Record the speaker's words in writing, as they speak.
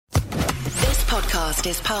podcast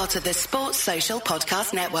is part of the Sports Social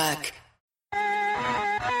Podcast Network.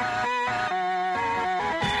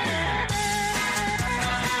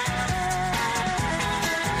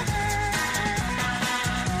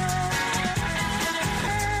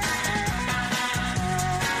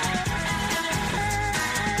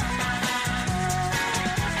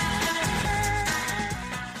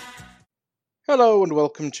 Hello and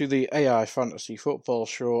welcome to the AI Fantasy Football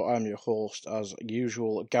Show. I'm your host, as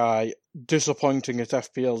usual, Guy, disappointing at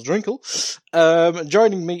FPL's Drinkle.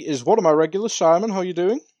 Joining me is one of my regulars, Simon. How are you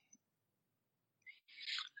doing?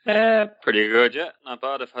 Pretty good, yeah. Not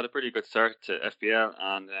bad. I've had a pretty good start to FPL,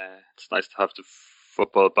 and it's nice to have the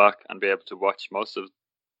football back and be able to watch most of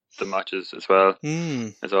the matches as well.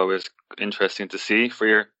 It's always interesting to see for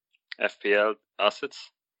your FPL assets.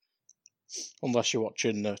 Unless you're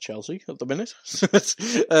watching Chelsea at the minute.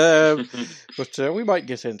 But we might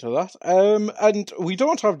get into that. And we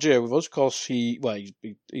don't have Jay with us because he's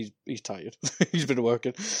tired. He's been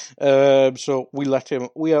working. So we let him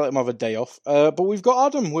have a day off. But we've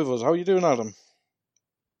got Adam with us. How are you doing, Adam?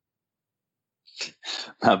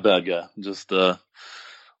 Not bad, guy. Just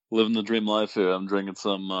living the dream life here. I'm drinking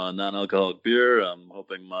some non-alcoholic beer. I'm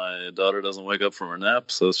hoping my daughter doesn't wake up from her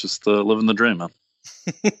nap. So it's just living the dream, man.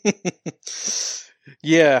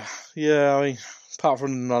 Yeah. I mean, apart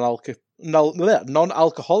from the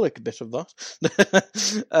non-alcoholic bit of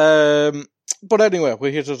that. But anyway,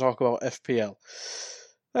 we're here to talk about FPL.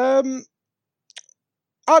 Adam,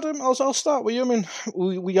 I'll start with you. I mean,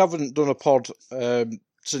 we haven't done a pod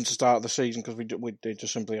since the start of the season because it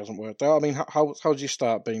just simply hasn't worked out. I mean, how's your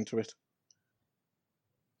start been to it?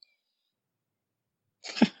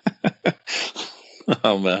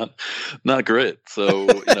 Oh man, not great. So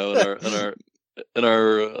in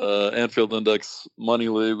our Anfield Index Money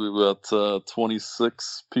League, we've got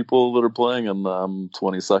 26 people that are playing, and I'm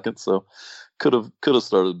 22nd. So could have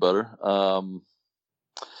started better.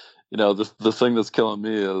 The thing that's killing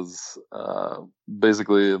me is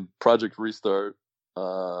basically Project Restart.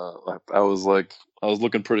 I was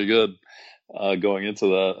looking pretty good going into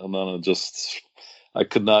that, and then I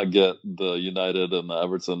could not get the United and the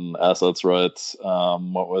Everton assets right.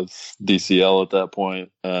 Went with DCL at that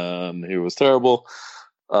point, and he was terrible.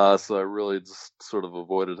 So I really just sort of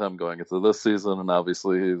avoided him going into this season, and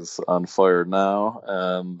obviously he's on fire now.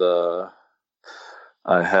 And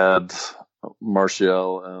I had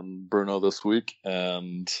Martial and Bruno this week,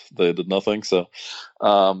 and they did nothing. So,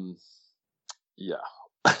 yeah.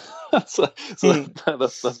 So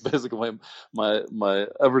that's basically my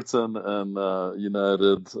Everton and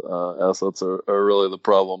United assets are really the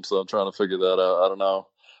problem. So I'm trying to figure that out. I don't know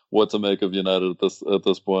what to make of United at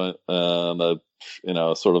this point, and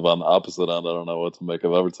sort of on the opposite end, I don't know what to make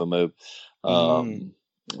of Everton.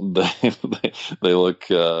 They look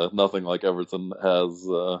nothing like Everton has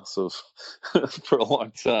so for a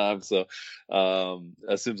long time. So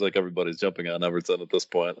it seems like everybody's jumping on Everton at this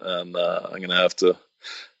point, and I'm gonna have to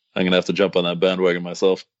jump on that bandwagon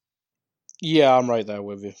myself. Yeah, I'm right there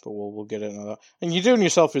with you, but we'll get into that. And you're doing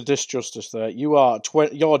yourself a disjustice there. You're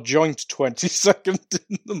joint 22nd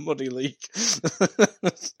in the Money League.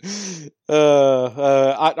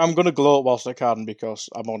 I'm going to gloat whilst I can because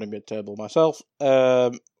I'm only mid-table myself.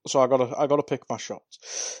 So I gotta pick my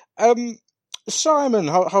shots. Simon,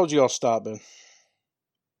 how's your start been?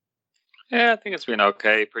 Yeah, I think it's been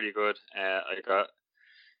okay, pretty good. I got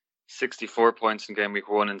 64 points in game week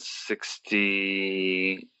 1 and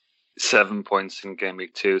 67 points in game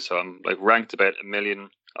week 2, so I'm ranked about 1 million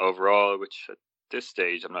overall, which at this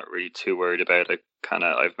stage I'm not really too worried about.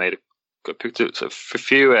 I've made picked out a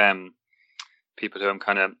few people who I'm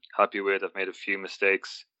kind of happy with. I've made a few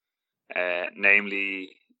mistakes,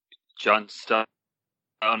 namely John Stone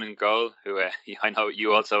in goal, who I know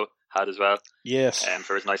you also had as well. Yes.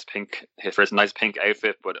 For his nice pink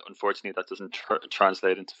outfit, but unfortunately that doesn't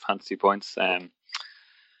translate into fantasy points.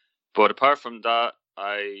 But apart from that,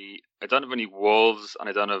 I don't have any Wolves, and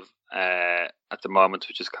I don't have at the moment,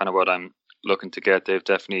 which is kind of what I'm looking to get. They've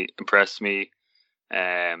definitely impressed me.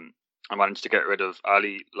 I managed to get rid of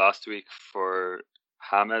Ali last week for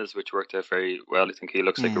James, which worked out very well. I think he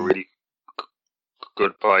looks like a really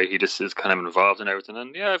good buy. He just is kind of involved in everything,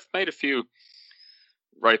 and yeah, I've made a few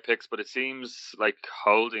right picks, but it seems like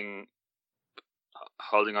holding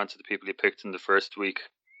on to the people you picked in the first week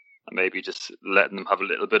and maybe just letting them have a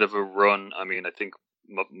little bit of a run. I mean, I think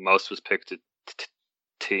most was picked a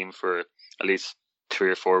team for at least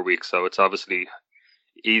 3 or 4 weeks, so it's obviously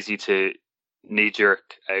easy to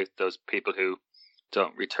knee-jerk out those people who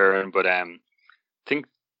don't return, but I think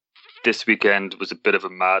this weekend was a bit of a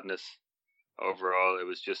madness overall. It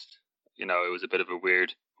was just, it was a bit of a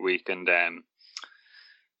weird week, and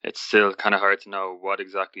it's still kind of hard to know what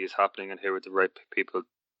exactly is happening and who are the right people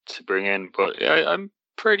to bring in. But yeah, I'm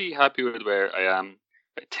pretty happy with where I am.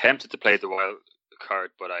 I attempted to play the wild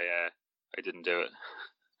card, but I didn't do it.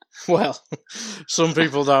 Well, some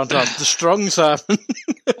people don't have the strong Simon.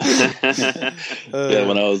 Yeah,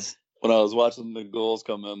 when I was watching the goals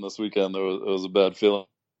come in this weekend, it was a bad feeling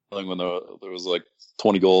when there was like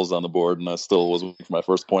 20 goals on the board, and I still was waiting for my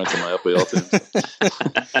first points in my FPL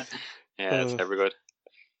team. Yeah, it's never good.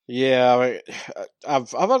 Yeah, I mean, I've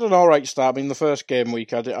had an all right start. I mean, the first game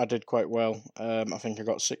week I did quite well. I think I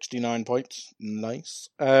got 69 points, nice.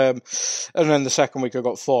 And then the second week I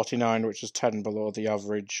got 49, which is 10 below the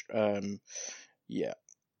average. Yeah,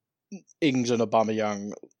 Ings and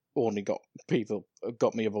Aubameyang only got me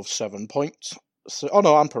above 7 points. So, oh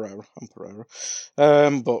no, and Pereira.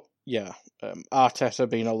 But yeah, Arteta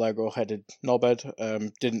being a Lego-headed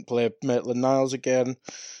knobhead, didn't play Maitland-Niles again,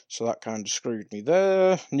 so that kind of screwed me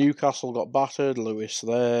there. Newcastle got battered, Lewis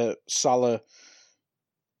there. Salah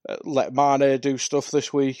let Mane do stuff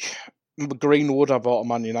this week. Greenwood, I bought a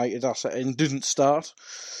Man United asset in, didn't start.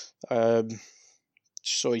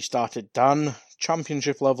 So he started Dan,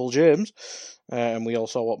 Championship level James, and we all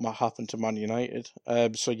saw what happened to Man United.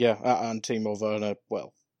 So yeah, and Timo Werner,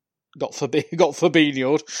 well, got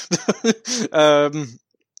Fabinho'd,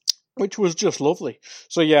 which was just lovely.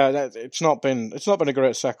 So yeah, it's not been a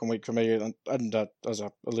great second week for me, and as I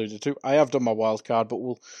alluded to, I have done my wild card, but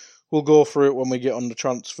we'll go through it when we get on the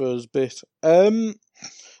transfers bit. But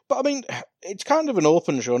I mean, it's kind of an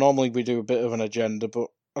open show. Normally we do a bit of an agenda, but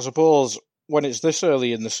I suppose when it's this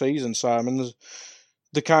early in the season, Simon,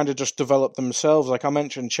 they kind of just develop themselves. Like I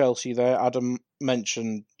mentioned Chelsea there, Adam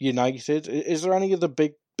mentioned United. Is there any of the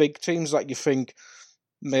big teams that you think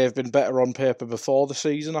may have been better on paper before the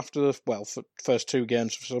season after first 2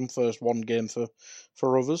 games for some, first 1 game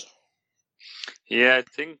for others? Yeah, I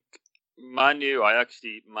think Man U, I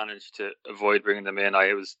actually managed to avoid bringing them in.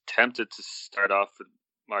 I was tempted to start off with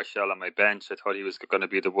Martial on my bench. I thought he was going to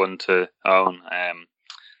be the one to own.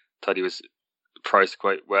 Thought he was priced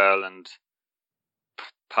quite well, and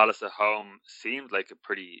Palace at home seemed like a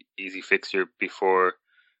pretty easy fixture before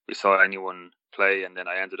we saw anyone play, and then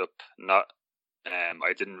I ended up not.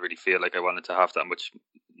 I didn't really feel like I wanted to have that much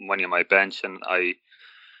money on my bench, and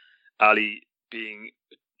Ali being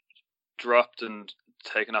dropped and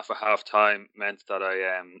taken off at half time meant that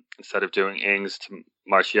I instead of doing Ings to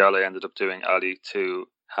Martial, I ended up doing Ali to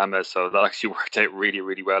James, so that actually worked out really,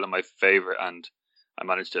 really well in my favour, and I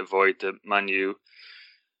managed to avoid the Man U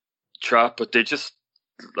trap. But they just,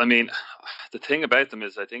 I mean, the thing about them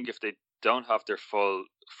is I think if they don't have their full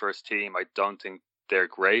first team, I don't think they're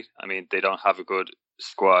great. I mean, they don't have a good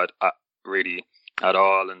squad really at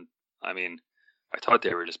all, and I mean, I thought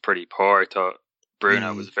they were just pretty poor. I thought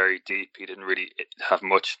Bruno was very deep. He didn't really have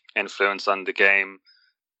much influence on the game.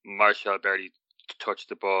 Martial barely touched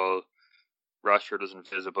the ball. Rashford was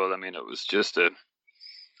invisible. I mean, it was just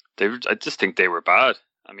I just think they were bad.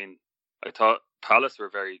 I mean, I thought Palace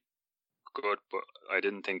were very good, but I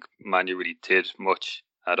didn't think Man U really did much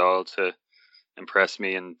at all to impress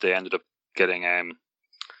me, and they ended up getting a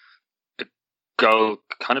goal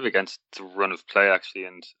kind of against the run of play, actually,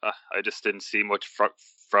 and I just didn't see much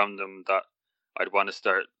from them that I'd want to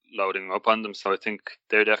start loading up on them. So I think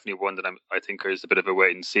they're definitely one that I think is a bit of a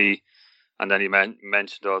wait and see. And then you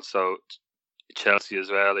mentioned also Chelsea as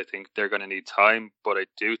well. I think they're going to need time, but I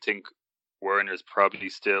do think Werner's probably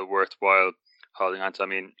still worthwhile holding on to. I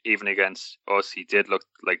mean, even against us, he did look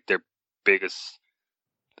like their biggest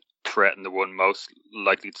threat and the one most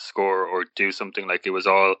likely to score or do something. Like, it was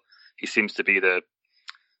all, he seems to be the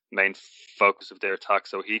main focus of their attack,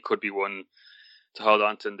 so he could be one to hold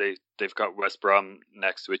on to. And they've got West Brom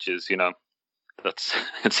next, which is, you know,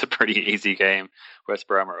 it's a pretty easy game. West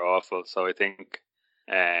Brom are awful, so I think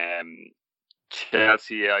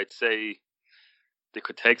Chelsea, I'd say they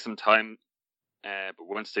could take some time, but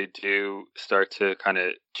once they do start to kind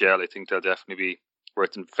of gel, I think they'll definitely be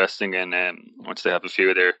worth investing in once they have a few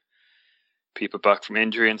of their people back from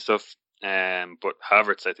injury and stuff. But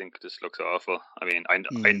Havertz, I think, just looks awful. I mean, I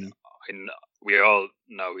we all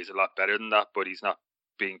know he's a lot better than that, but he's not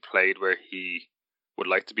being played where he would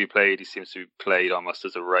like to be played. He seems to be played almost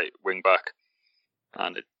as a right wing back,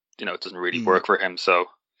 and it doesn't really work for him. So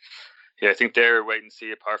yeah, I think they're wait and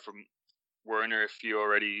see. Apart from Werner, if you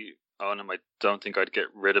already own him, I don't think I'd get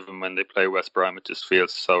rid of him when they play West Brom. It just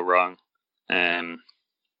feels so wrong. It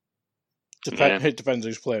depends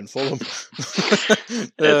who's playing Fulham.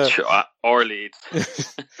 Or Leeds.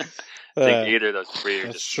 I think either of those three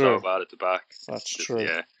are just so bad at the back. That's true.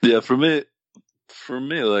 Yeah, for me,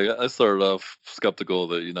 like, I started off skeptical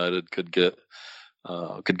that United could get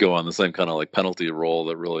could go on the same kind of like penalty role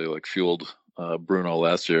that really like fueled Bruno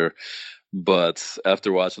last year. But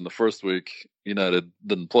after watching the first week, United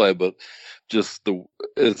didn't play, but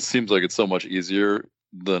it seems like it's so much easier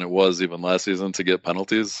than it was even last season to get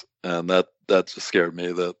penalties, and that just scared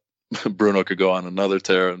me that Bruno could go on another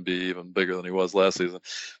tear and be even bigger than he was last season.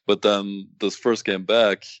 But then this first game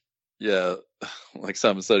back, yeah, like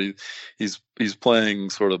Simon said, he's playing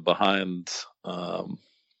sort of behind.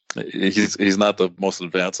 He's not the most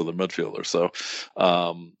advanced of the midfielder, so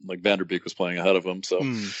like Van der Beek was playing ahead of him, so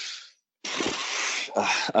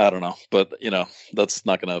I don't know, but that's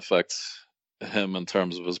not going to affect him in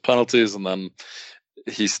terms of his penalties, and then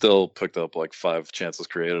he still picked up like 5 chances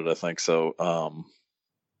created, I think. So I'm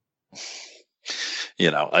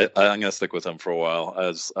going to stick with him for a while.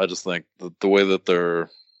 I just think the way that they're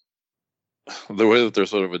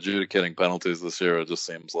sort of adjudicating penalties this year, it just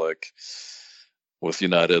seems like with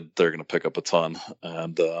United, they're going to pick up a ton,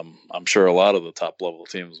 and I'm sure a lot of the top level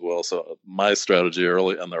teams will. So my strategy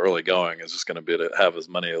in the early going is just going to be to have as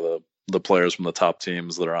many of the players from the top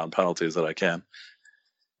teams that are on penalties that I can.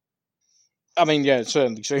 I mean, yeah, it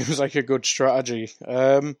certainly seems like a good strategy.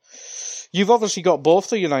 You've obviously got both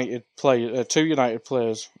the United two United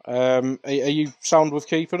players. Are you sound with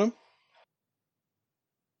keeping them?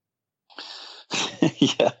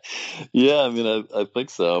 Yeah. I mean, I think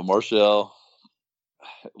so. Martial,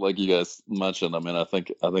 like you guys mentioned, I mean, I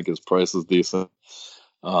think his price is decent.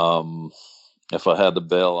 If I had to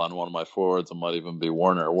bail on one of my forwards, it might even be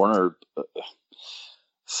Werner. Werner,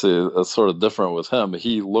 see, it's sort of different with him.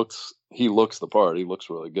 He looks the part. He looks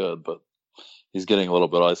really good, but he's getting a little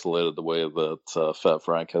bit isolated the way that Fat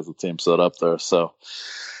Frank has the team set up there. So,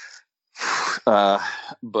 but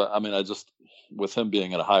I mean, with him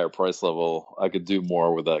being at a higher price level, I could do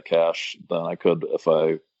more with that cash than I could if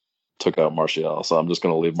I took out Martial. So I'm just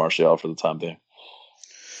going to leave Martial for the time being.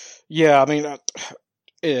 Yeah, I mean,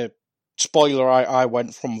 spoiler, I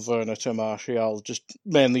went from Werner to Martial just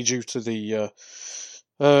mainly due to the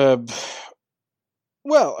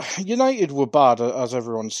well, United were bad, as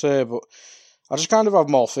everyone say, but I just kind of have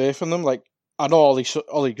more faith in them. Like, I know Ole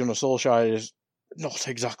Gunnar Solskjaer is not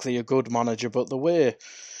exactly a good manager, but the way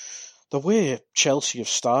Chelsea have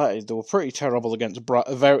started, they were pretty terrible against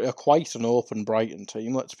quite an open Brighton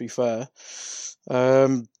team, let's be fair.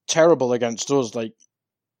 Terrible against us. Like,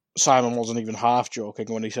 Simon wasn't even half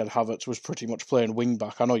joking when he said Havertz was pretty much playing wing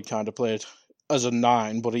back. I know he kind of played as a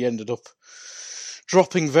 9, but he ended up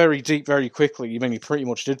dropping very deep very quickly. I mean, he pretty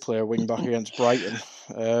much did play a wing back against Brighton.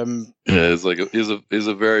 He's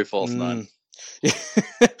a very false 9.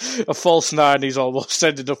 A false 9. He's almost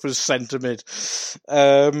ended up as centre mid.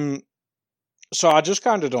 So I just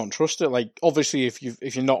kind of don't trust it. Like, obviously, if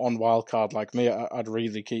you're not on Wildcard like me,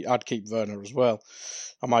 I'd keep Werner as well.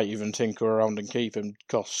 I might even tinker around and keep him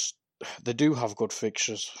because they do have good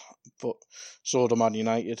fixtures, but so do Man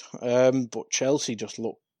United. But Chelsea just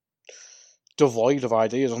look devoid of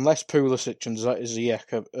ideas, unless Pulisic and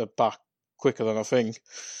Ziyech are back quicker than I think.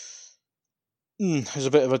 There's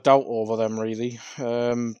a bit of a doubt over them, really.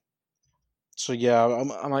 So yeah,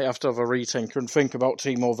 I might have to have a retinker and think about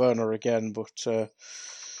Timo Werner again. But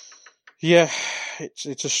yeah,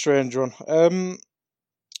 it's a strange one.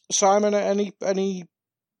 Simon, any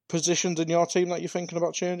positions in your team that you're thinking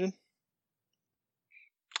about changing?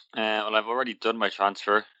 Well, I've already done my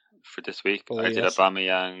transfer for this week. Oh, I did yes.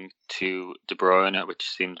 Aubameyang to De Bruyne, which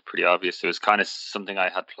seemed pretty obvious. It was kind of something I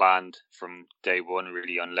had planned from day one,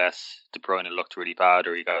 really, unless De Bruyne looked really bad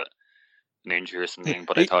or he got an injury or something.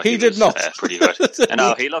 But I thought he did was not. pretty good.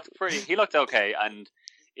 No, he looked okay. And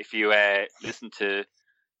if you listen to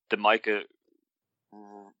the Micah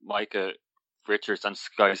Richards on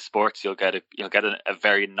Sky Sports, you'll get a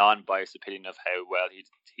very non-biased opinion of how well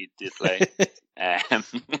he did play.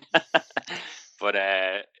 But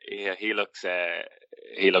yeah, he looked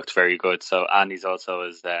very good. So, and he's also,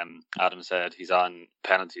 as Adam said, he's on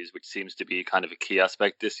penalties, which seems to be kind of a key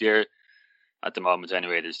aspect this year. At the moment,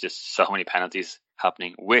 anyway, there's just so many penalties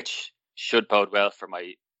happening, which should bode well for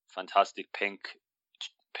my fantastic pink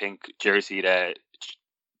jersey,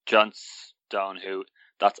 Johnstone, who.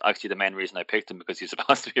 That's actually the main reason I picked him, because he's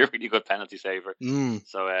supposed to be a really good penalty saver.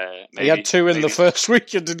 So maybe, he had 2 in the first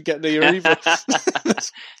week and didn't get near either.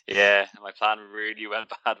 Yeah, my plan really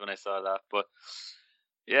went bad when I saw that. But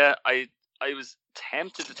yeah, I was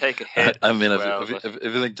tempted to take a hit. I mean, if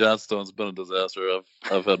you think Johnstone's been a disaster,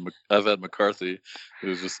 I've had McCarthy,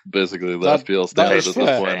 who's just basically the FPL standard at this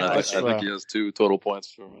point. I think he has 2 total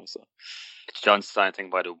points for me. So it's Johnstone, I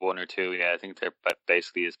think, by the 1 or 2. Yeah, I think they're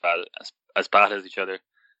basically as bad as each other.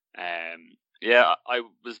 Yeah, I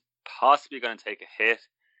was possibly going to take a hit,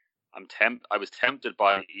 I was tempted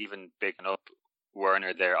by even picking up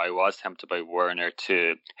Werner there. I was tempted by Werner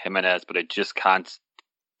to Jimenez, but I just can't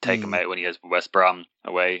take him out when he has West Brom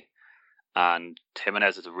away. And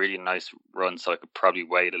Jimenez is a really nice run, so I could probably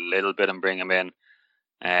wait a little bit and bring him in.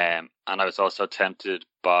 And I was also tempted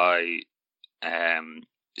by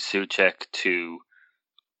Souček to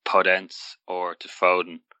Podence or to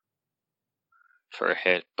Foden for a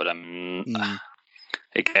hit, but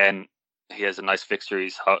again, he has a nice fixture.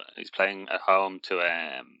 He's playing at home to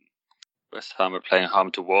West Ham. Are playing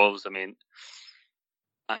home to Wolves. I mean,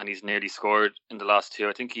 and he's nearly scored in the last two.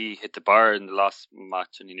 I think he hit the bar in the last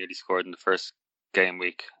match, and he nearly scored in the first game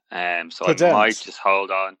week. So Podence. I might just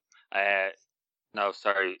hold on. No,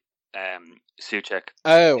 sorry, Souček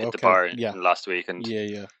hit the bar in last week, and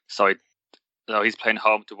so he's playing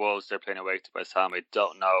home to Wolves. They're playing away to West Ham. I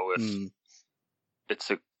don't know if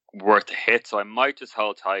it's worth a hit, so I might just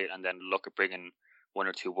hold tight and then look at bringing one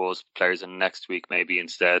or two Wolves players in next week maybe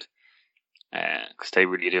instead, because they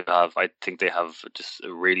really do have. I think they have just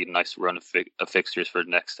a really nice run of fixtures for the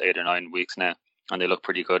next 8 or 9 weeks now, and they look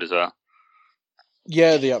pretty good as well.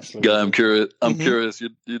 Yeah, they absolutely. Guy, I'm curious. Curious.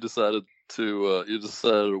 You decided to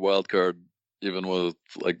a wild card, even with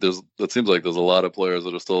it seems like there's a lot of players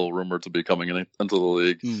that are still rumored to be coming into the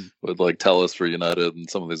league with like Telles for United and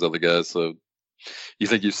some of these other guys. So you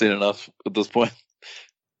think you've seen enough at this point?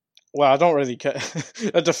 Well, I don't really care.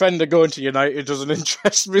 A defender going to United doesn't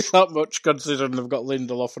interest me that much, considering they've got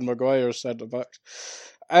Lindelof and Maguire as centre backs.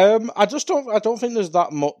 I don't think there's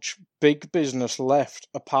that much big business left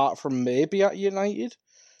apart from maybe at United.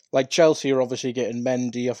 Like Chelsea are obviously getting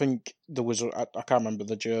Mendy. I think there was I can't remember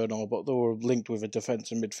the journal, but they were linked with a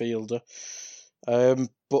defensive midfielder.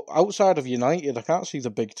 But outside of United, I can't see the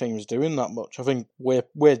big teams doing that much. I think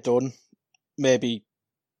we're done. Maybe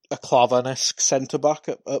a Klavan-esque centre-back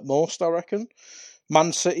at most, I reckon.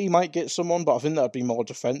 Man City might get someone, but I think that'd be more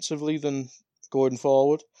defensively than going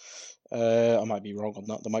forward. I might be wrong on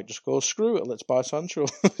that. They might just go, screw it, let's buy Sancho.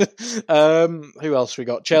 Who else we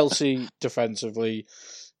got? Chelsea defensively.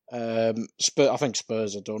 I think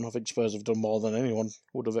Spurs are done. I think Spurs have done more than anyone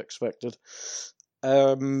would have expected.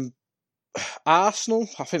 Arsenal,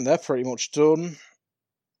 I think they're pretty much done.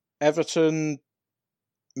 Everton,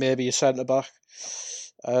 maybe a centre-back.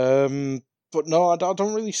 But no, I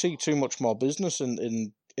don't really see too much more business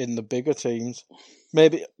in the bigger teams.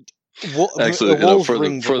 Maybe... Actually,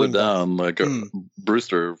 further down,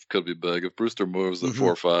 Brewster could be big. If Brewster moves at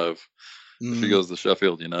 4 or 5, if he goes to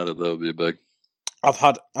Sheffield United, that would be big. I've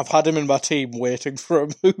had him in my team waiting for a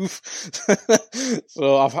move.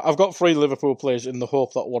 So I've got 3 Liverpool players in the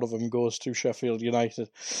hope that one of them goes to Sheffield United.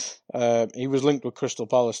 He was linked with Crystal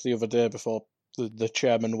Palace the other day before the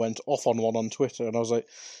chairman went off on one on Twitter, and I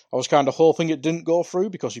was kind of hoping it didn't go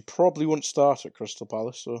through because he probably wouldn't start at Crystal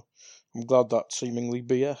Palace. So I'm glad that's seemingly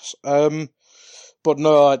BS. But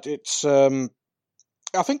no, it's I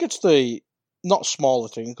think it's the not smaller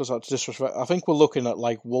team because that's disrespect. I think we're looking at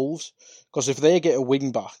like Wolves, because if they get a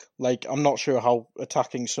wing back, like I'm not sure how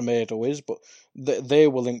attacking Semedo is, but they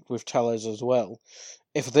were linked with Telles as well.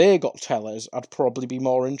 If they got Telles, I'd probably be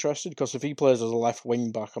more interested, because if he plays as a left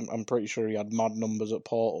wing back, I'm pretty sure he had mad numbers at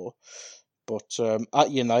Porto. But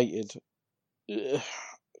at United, I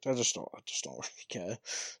just don't really care.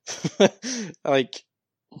 Like,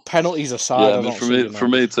 penalties aside, for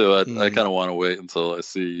me too. I kind of want to wait until I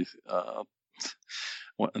see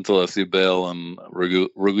Bale and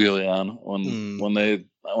Reguilon when I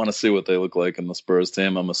want to see what they look like in the Spurs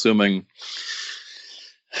team. I'm assuming,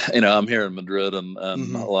 I'm here in Madrid, and a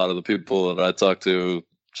lot of the people that I talk to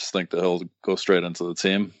just think that he'll go straight into the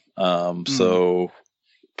team. So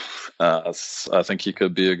I think he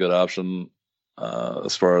could be a good option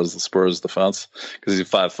as far as the Spurs defense, because he's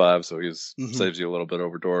 5'5", so he's saves you a little bit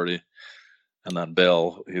over Doherty. And then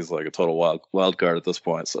Bale, he's like a total wild card at this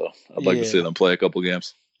point. So I'd like to see them play a couple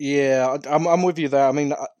games. Yeah, I'm with you there. I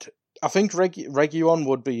mean, I think Reguilon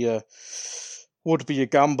would be a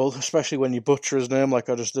gamble, especially when you butcher his name like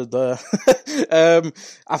I just did there.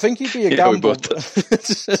 I think he'd be a gamble.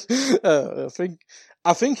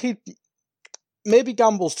 I think he'd. Maybe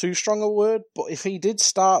gamble's too strong a word, but if he did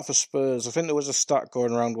start for Spurs, I think there was a stat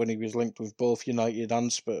going around when he was linked with both United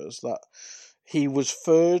and Spurs that he was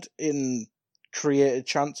third in created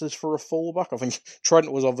chances for a fullback. I think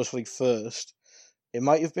Trent was obviously first. It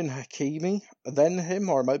might have been Hakimi, then him,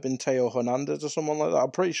 or it might have been Teo Hernandez or someone like that. I'm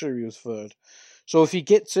pretty sure he was third. So if he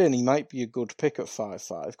gets in, he might be a good pick at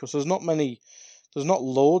 5'5", because there's not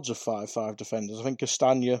loads of 5'5" defenders. I think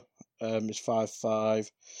Castagna is 5'5".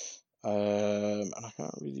 And I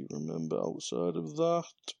can't really remember outside of that.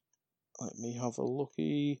 Let me have a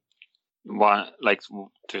looky.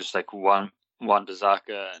 there's like one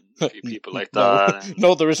Bissaka and a few people like No, that. And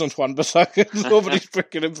no, there isn't one Bissaka. Nobody's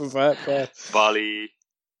picking him for fair. Bali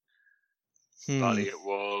at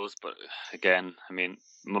Wolves, but again, I mean,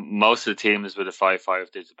 most of the teams with a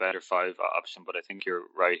 5-5, there's a better 5 option, but I think you're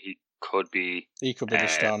right. He could be the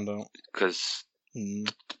standout because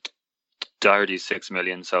Doherty's 6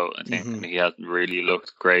 million, so I think he hasn't really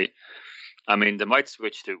looked great. I mean, they might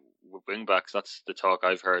switch to wing backs. That's the talk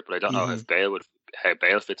I've heard, but I don't know how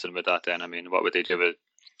Bale fits in with that. Then, I mean, what would they do with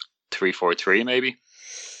 3-4-3 maybe?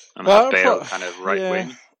 And have Bale kind of right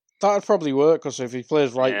wing. That'd probably work because if he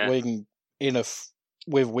plays right wing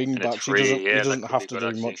with wing backs, he doesn't have to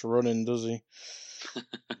do much running, does he?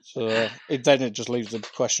 So then it just leaves the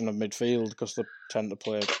question of midfield because they tend to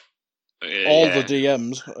play all the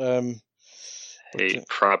DMs. He'd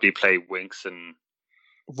probably play Winks and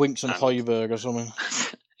Højbjerg or something.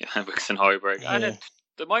 Winks and Højbjerg. And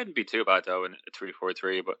they mightn't be too bad though in a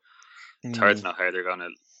 3-4-3, but it's hard to know how they're going to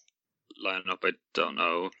line up. I don't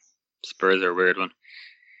know. Spurs are a weird one.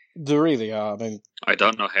 They really are. I mean, I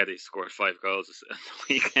don't know how they scored 5 goals this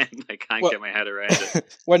weekend. I can't get my head around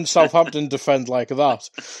it. When Southampton defend like that,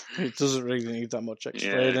 it doesn't really need that much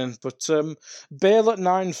explaining. Yeah. But Bale at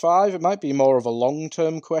 9.5, it might be more of a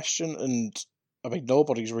long-term question, and I mean,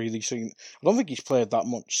 nobody's really seen. I don't think he's played that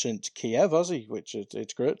much since Kiev, has he? Which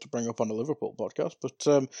it's great to bring up on the Liverpool podcast, but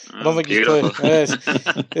I don't think he's played. I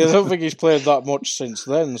don't think he's played that much since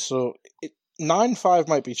then. So 9.5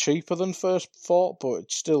 might be cheaper than first thought, but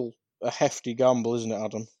it's still a hefty gamble, isn't it,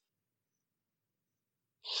 Adam?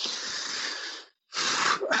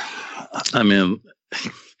 I mean,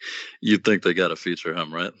 you'd think they got to feature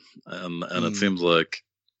him, right? And it seems like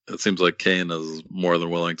Kane is more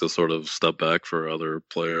than willing to sort of step back for other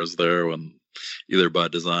players there, when either by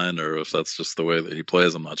design or if that's just the way that he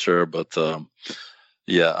plays. I'm not sure, but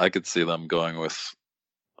I could see them going with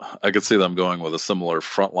a similar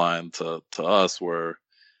front line to us, where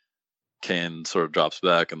Kane sort of drops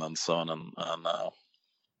back, and then Son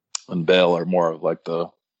and Bale are more of like the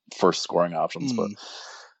first scoring options. But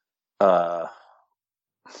I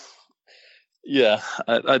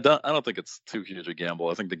don't think it's too huge a gamble.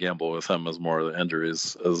 I think the gamble with him is more the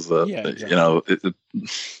injuries, is that exactly.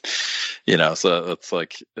 So it's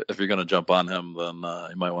like, if you're going to jump on him, then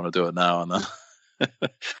you might want to do it now and then.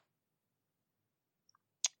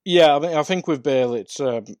 Yeah, I mean, I think with Bale, it's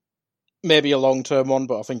maybe a long-term one,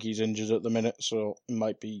 but I think he's injured at the minute, so it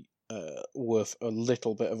might be worth a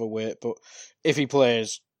little bit of a wait. But if he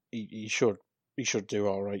plays, he should do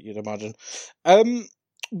all right, you'd imagine.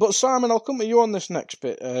 But Simon, I'll come to you on this next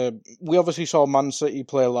bit. We obviously saw Man City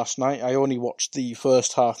play last night. I only watched the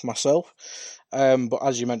first half myself, but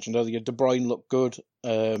as you mentioned earlier, De Bruyne looked good.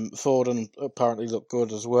 Foden apparently looked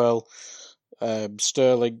good as well.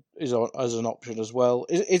 Sterling is as an option as well.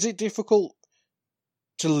 Is it difficult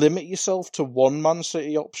to limit yourself to one Man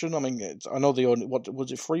City option? I mean, I know they only, what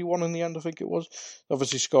was it, 3-1 in the end, I think it was.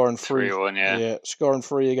 Obviously scoring 3-1, yeah, scoring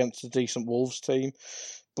 3 against a decent Wolves team.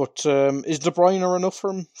 But is De Bruyne enough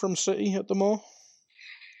from City at the moment?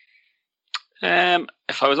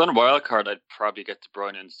 If I was on a Wildcard, I'd probably get De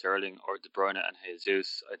Bruyne and Sterling, or De Bruyne and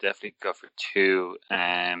Jesus. I'd definitely go for 2.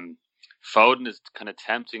 Foden is kind of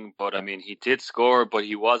tempting, but I mean, he did score, but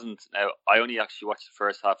he wasn't. Now, I only actually watched the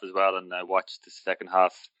first half as well, and I watched the second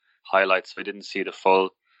half highlights, so I didn't see the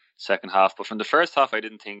full second half. But from the first half, I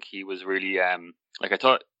didn't think he was really I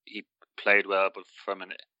thought he played well, but from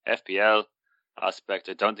an FPL aspect,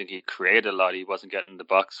 I don't think he created a lot. He wasn't getting in the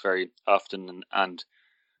box very often, and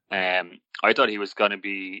I thought he was going to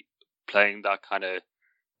be playing that kind of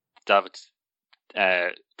David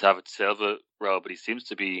Silva role, but he seems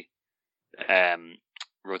to be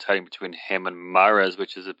rotating between him and Mahrez,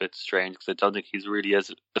 which is a bit strange because I don't think he's really as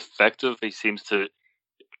effective. He seems to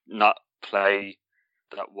not play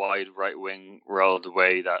that wide right wing role the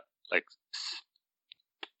way that like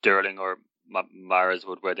Sterling or Mahrez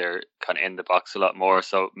would, where they're kind of in the box a lot more.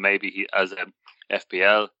 So maybe he, as a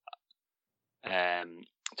FPL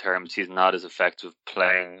terms, he's not as effective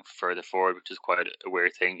playing further forward, which is quite a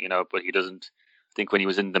weird thing, but he doesn't. I think when he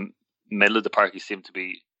was in the middle of the park, he seemed to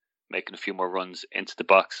be making a few more runs into the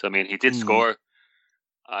box. I mean, he did score.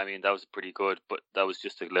 I mean, that was pretty good, but that was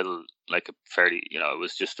just a little, like a fairly, it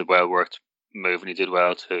was just a well-worked move, and he did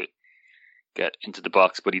well to get into the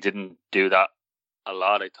box, but he didn't do that a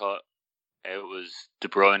lot. I thought it was De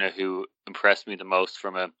Bruyne who impressed me the most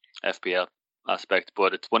from a FPL aspect,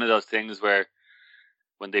 but it's one of those things where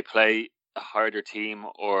when they play a harder team,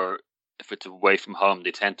 or if it's away from home,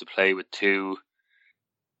 they tend to play with 2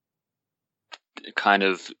 kind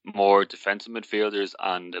of more defensive midfielders,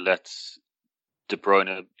 and it lets De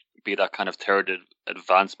Bruyne be that kind of third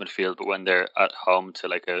advanced midfield, but when they're at home to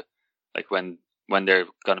when they're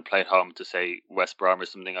going to play at home to say West Brom or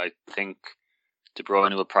something, I think De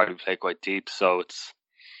Bruyne will probably play quite deep. So it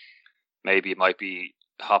might be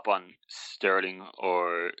hop on Sterling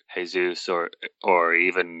or Jesus or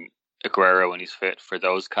even Aguero when he's fit for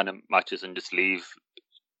those kind of matches, and just leave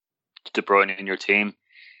De Bruyne in your team.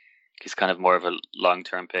 He's kind of more of a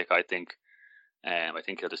long-term pick, I think. I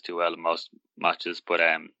think he'll just do well in most matches, but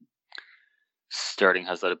Sterling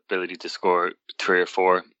has that ability to score 3 or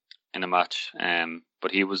 4 in a match.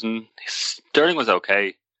 But Sterling was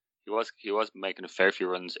okay. He was making a fair few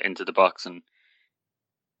runs into the box and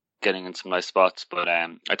getting in some nice spots. But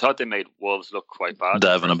I thought they made Wolves look quite bad.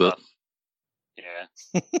 Diving a bit. Yeah.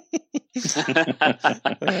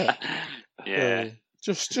 Yeah.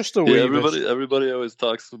 Just a wee bit. Everybody always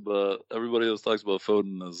talks about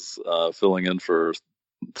Foden as filling in for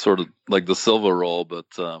sort of like the Silva role, but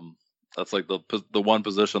that's like the one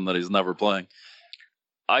position that he's never playing.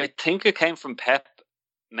 I think it came from Pep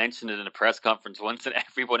mentioned it in a press conference once, and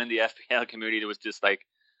everyone in the FPL community was just like,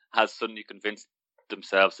 has suddenly convinced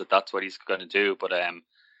themselves that that's what he's going to do. But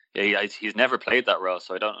he's never played that role,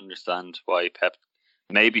 so I don't understand why Pep.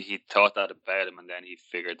 Maybe he thought that about him, and then he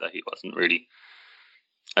figured that he wasn't really.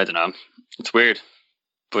 I don't know. It's weird.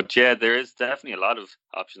 But yeah, there is definitely a lot of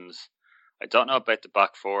options. I don't know about the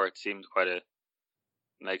back four. It seemed quite a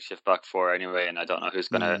makeshift back four anyway, and I don't know who's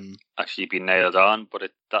going to actually be nailed on.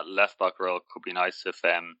 But that left back role could be nice if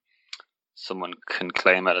someone can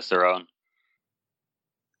claim it as their own.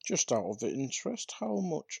 Just out of interest, how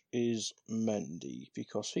much is Mendy?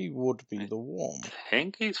 Because he would be the one. I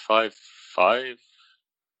think he's 5'5".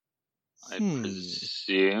 I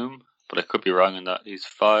presume. But I could be wrong on that. He's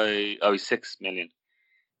 6 million.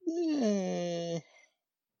 Yeah.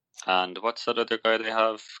 And what's that other guy they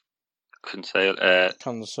have? Cancelo. I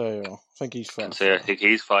think he's 5'5". I think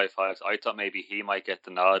he's 5'5". I thought maybe he might get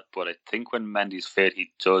the nod, but I think when Mendy's fit,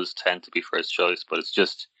 he does tend to be first choice. But it's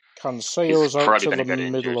just Cancelo's out to the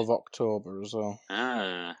middle of October as well.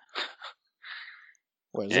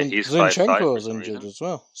 Well, he's Zinchenko's injured as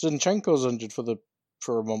well. Zinchenko's injured for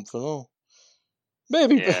a month and all.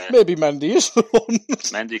 Maybe Mendy is the one.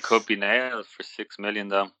 Mendy could be nailed for 6 million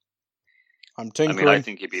though. I'm tinkering. I mean, I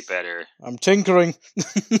think he'd be better. I'm tinkering.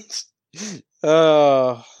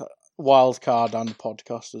 Wildcard and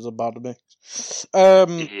podcast is a bad mix.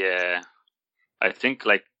 Yeah, I think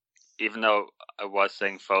even though I was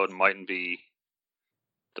saying Foden mightn't be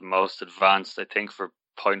the most advanced, I think for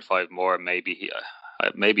 0.5 more, maybe he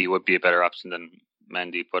would be a better option than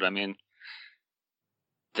Mendy. But I mean,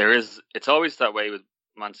 it's always that way with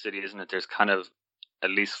Man City, isn't it? There's kind of at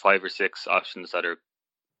least 5 or 6 options that are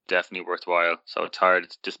definitely worthwhile. So it's hard.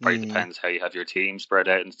 It just probably depends how you have your team spread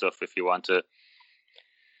out and stuff. If you want to,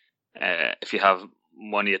 if you have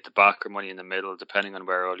money at the back or money in the middle, depending on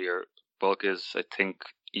where all your bulk is, I think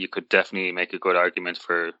you could definitely make a good argument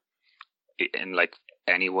for in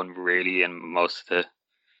anyone really in most of the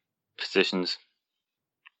positions.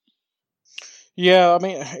 Yeah, I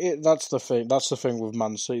mean that's the thing. That's the thing with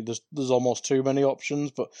Man City. There's almost too many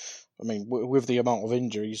options. But I mean, with the amount of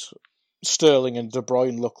injuries, Sterling and De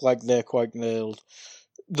Bruyne look like they're quite nailed.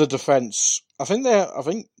 The defence, I think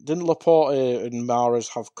didn't Laporte and Mahrez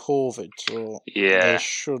have COVID? So yeah, they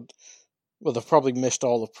should. Well, they've probably missed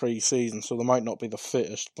all of pre-season, so they might not be the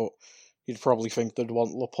fittest. But you'd probably think they'd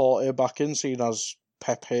want Laporte back in, seeing as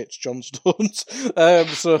Pep hates John Stones.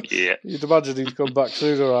 So yeah, you'd imagine he'd come back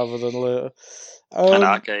sooner rather than later. And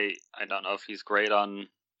Ake, I don't know if he's great on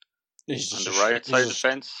the right side of the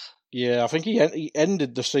fence. Yeah, I think he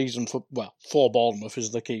ended the season for Bournemouth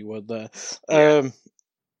is the key word there. Yeah.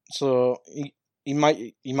 So he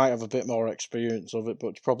might have a bit more experience of it, but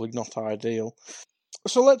it's probably not ideal.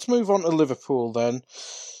 So let's move on to Liverpool then.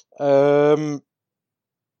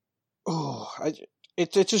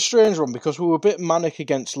 It's a strange one because we were a bit manic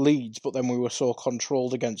against Leeds, but then we were so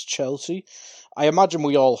controlled against Chelsea. I imagine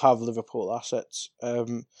we all have Liverpool assets.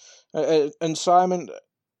 And Simon,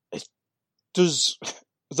 does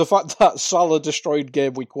the fact that Salah destroyed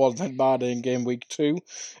game week 1 and Mane in game week 2,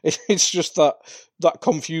 it's just that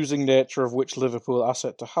confusing nature of which Liverpool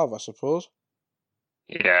asset to have, I suppose.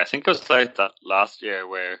 Yeah, I think it was like that last year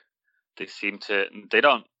where they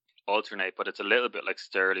don't alternate, but it's a little bit like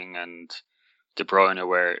Sterling and De Bruyne,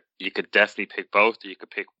 where you could definitely pick both, or you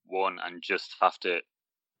could pick one and just have to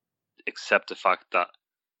accept the fact that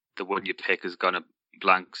the one you pick is going to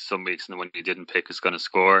blank some weeks and the one you didn't pick is going to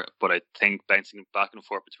score. But I think bouncing back and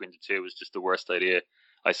forth between the two was just the worst idea.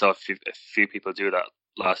 I saw a few people do that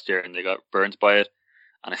last year and they got burnt by it.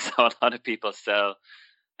 And I saw a lot of people sell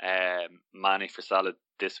Mane for Salah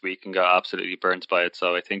this week and got absolutely burnt by it.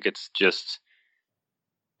 So I think it's just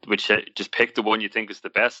pick the one you think is the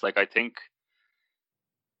best. Like I think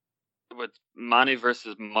with Mane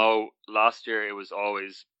versus Mo last year, it was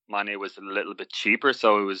always Mane was a little bit cheaper,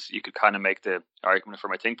 so you could kind of make the argument for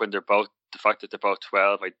him. I think when the fact that they're both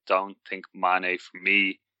 12, I don't think Mane for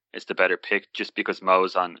me is the better pick just because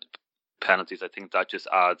Mo's on penalties. I think that just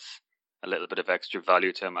adds a little bit of extra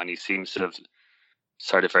value to him, and he seems to have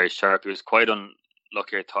started very sharp. He was quite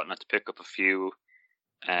unlucky, I thought, not to pick up a few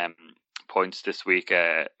points this week.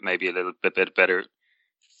 Maybe a little bit better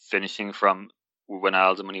finishing from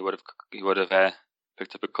Wijnaldum, and he would have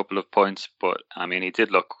picked up a couple of points. But I mean, he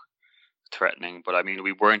did look threatening. But I mean,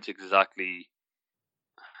 we weren't exactly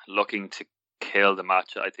looking to kill the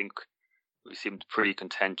match. I think we seemed pretty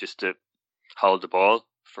content just to hold the ball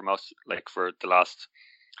for for the last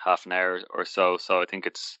half an hour or so. So I think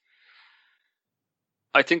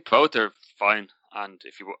both are fine. And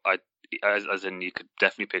if you, as in, you could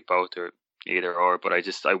definitely pick both or either or. But I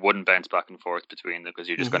wouldn't bounce back and forth between them because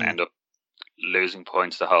you're just going to end up losing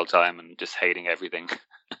points the whole time and just hating everything.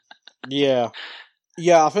 Yeah,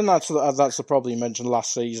 I think that's the problem you mentioned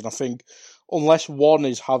last season. I think unless one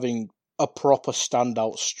is having a proper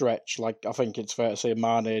standout stretch, like I think it's fair to say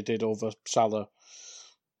Mane did over Salah,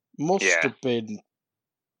 must have been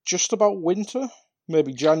just about winter,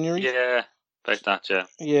 maybe January. Yeah, like that, yeah.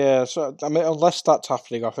 Yeah, so I mean, unless that's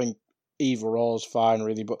happening, I think either or is fine,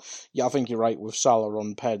 really. But yeah, I think you're right with Salah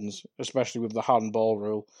on pens, especially with the handball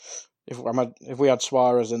rule. If we had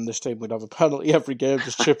Suarez in this team, we'd have a penalty every game,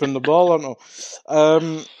 just chipping the ball. I don't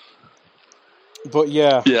know. But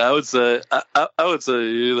yeah, I would say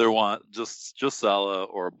you either want just Salah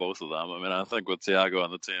or both of them. I mean, I think with Thiago on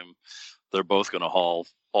the team, they're both going to haul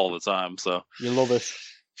all the time. So you love it.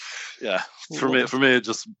 Yeah, for me,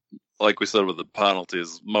 just like we said with the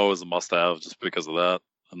penalties, Mo is a must-have just because of that.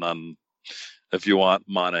 And then if you want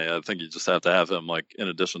Mane, I think you just have to have him like in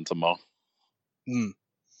addition to Mo.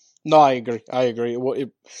 No, I agree. I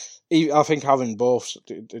think having both,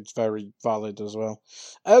 it's very valid as well.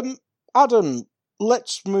 Adam,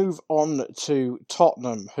 let's move on to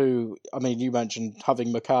Tottenham, who, I mean, you mentioned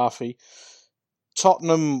having McCarthy.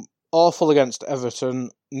 Tottenham, awful against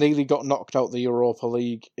Everton, nearly got knocked out the Europa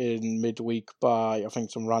League in midweek by, I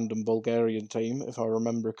think, some random Bulgarian team, if I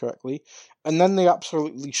remember correctly. And then they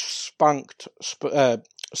absolutely spanked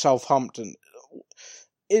Southampton.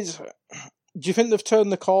 Do you think they've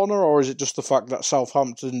turned the corner, or is it just the fact that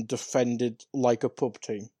Southampton defended like a pub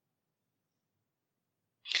team?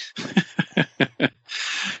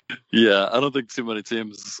 Yeah, I don't think too many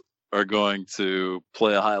teams are going to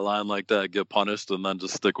play a high line like that, get punished, and then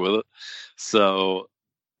just stick with it. So,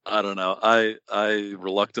 I don't know. I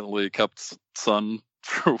reluctantly kept Son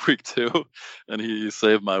for week 2, and he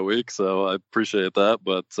saved my week, so I appreciate that.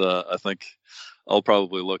 But I think I'll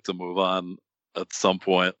probably look to move on at some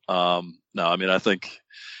point. No, I mean, I think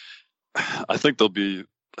they'll be,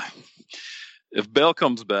 if Bale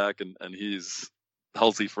comes back and he's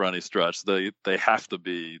healthy for any stretch, they have to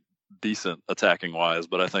be decent attacking wise.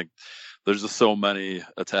 But I think there's just so many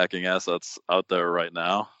attacking assets out there right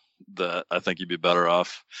now that I think you'd be better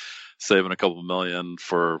off saving a couple million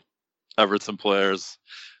for Everton players,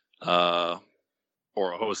 or a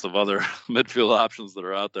host of other midfield options that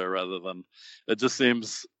are out there, rather than, it just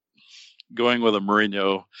seems, going with a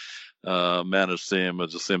Mourinho managed team,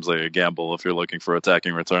 it just seems like a gamble if you're looking for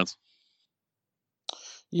attacking returns.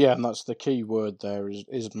 Yeah, and that's the key word there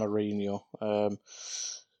is Mourinho.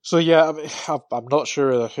 So yeah, I mean, I'm not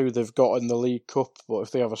sure who they've got in the League Cup, but if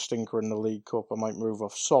they have a stinker in the League Cup, I might move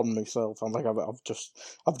off Son myself. I think I've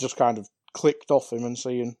just kind of clicked off him and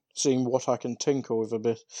seeing what I can tinker with a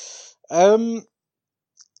bit.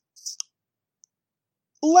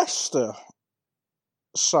 Leicester,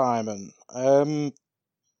 Simon,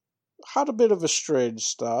 had a bit of a strange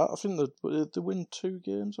start. I think they win 2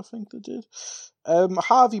 games. I think they did.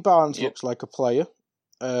 Harvey Barnes looks like a player.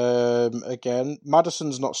 Again,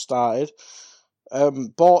 Maddison's not started.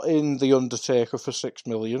 Bought in the Undertaker for 6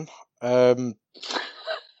 million.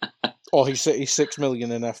 Or he's 6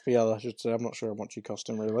 million in FPL, I should say. I'm not sure how much he cost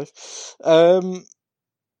in real life.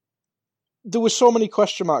 There were so many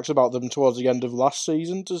question marks about them towards the end of last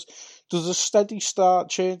season. Does a steady start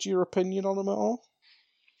change your opinion on them at all?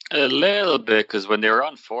 A little bit, because when they were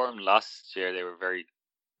on form last year, they were very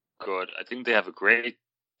good. I think they have a great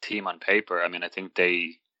team on paper. I mean, I think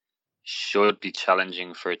they should be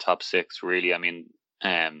challenging for a top 6, really. I mean,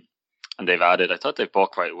 and they've added, I thought they've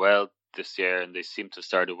bought quite well this year, and they seem to have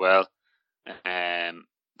started well,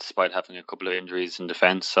 despite having a couple of injuries in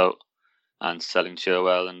defence, and selling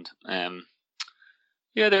Chilwell. And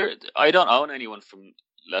I don't own anyone from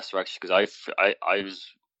Leicester actually, because I was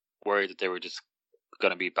worried that they were just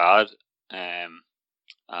going to be bad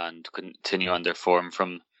and continue on their form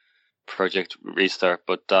from Project Restart,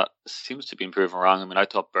 but that seems to be proven wrong. I mean, I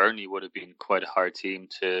thought Burnley would have been quite a hard team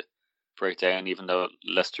to break down, even though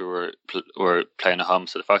Leicester were playing at home.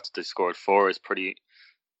 So the fact that they scored 4 is pretty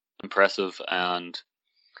impressive. And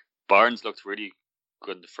Barnes looked really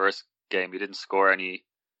good in the first game. He didn't score any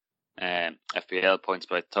FPL points,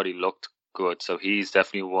 but I thought he looked good. So he's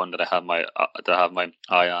definitely one that I have my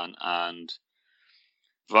eye on. And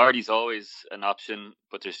Vardy's always an option,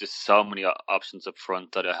 but there's just so many options up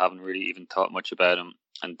front that I haven't really even thought much about him.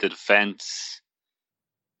 And the defense,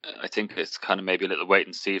 I think it's kind of maybe a little wait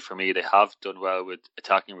and see for me. They have done well with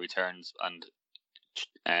attacking returns, and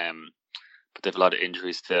but they have a lot of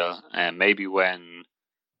injuries still. And maybe when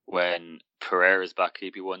Pereira's back,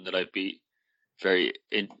 he'd be one that I'd be very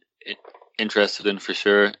interested in for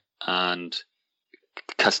sure. And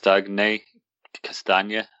Castagna,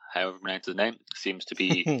 however you pronounce his name, seems to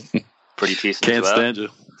be pretty decent as well. Can't stand you.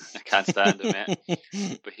 I can't stand him, yeah.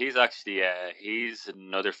 But he's actually he's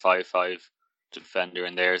another 5'5" defender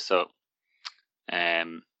in there, so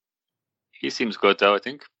he seems good though, I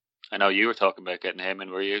think. I know you were talking about getting him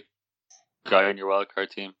in, were you? Guy in your wildcard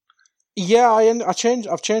team? Yeah,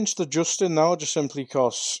 I've changed to Justin now, just simply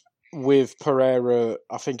because with Pereira,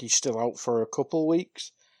 I think he's still out for a couple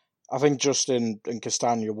weeks. I think Justin and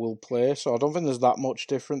Castagna will play, so I don't think there's that much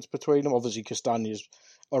difference between them. Obviously, Castagna's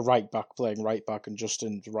a right back playing right back, and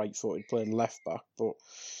Justin's right-footed playing left back. But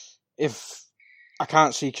if I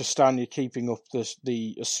can't see Castagna keeping up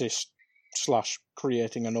the assist /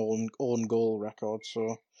 creating an own goal record,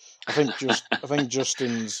 so I think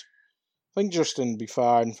Justin be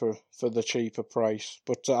fine for the cheaper price.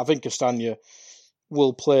 But I think Castagna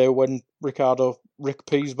will play when Rick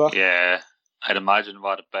P's back. Yeah. I'd imagine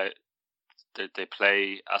what about they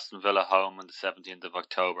play Aston Villa home on the 17th of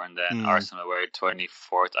October and then Arsenal away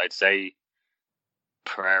 24th. I'd say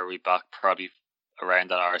Pereira will be back probably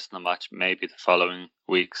around that Arsenal match, maybe the following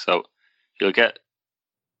week. So you'll get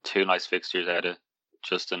 2 nice fixtures out of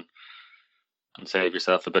Justin and save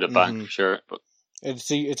yourself a bit of bank for sure. But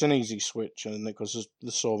it's an easy switch, and because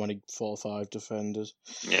there's so many 4-5 defenders.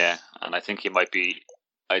 Yeah, and I think he might be.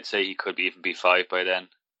 I'd say he could even be 5 by then.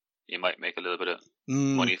 You might make a little bit of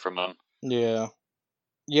money from him. Yeah,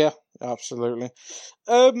 absolutely.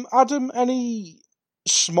 Adam, any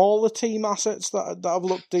smaller team assets that have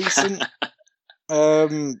looked decent? I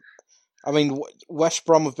mean, West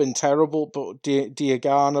Brom have been terrible, but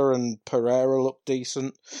Diagana and Pereira look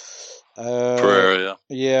decent. Pereira,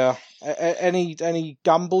 yeah. Any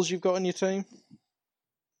gambles you've got in your team?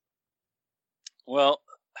 Well,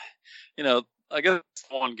 I guess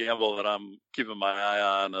one gamble that I'm keeping my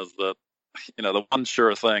eye on is that, the one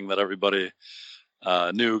sure thing that everybody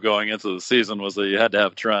knew going into the season was that you had to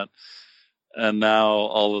have Trent. And now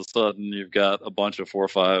all of a sudden you've got a bunch of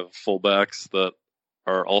 4-5 fullbacks that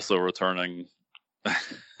are also returning.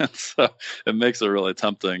 So it makes it really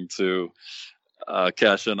tempting to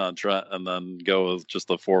cash in on Trent and then go with just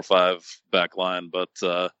a 4-5 back line. But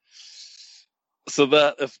so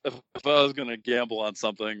that if I was going to gamble on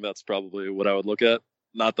something, that's probably what I would look at.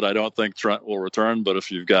 Not that I don't think Trent will return, but if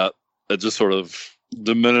you've got, it just sort of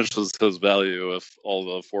diminishes his value if all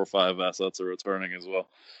the 4-5 assets are returning as well.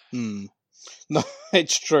 No,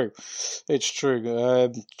 it's true. It's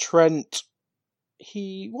true. Trent, did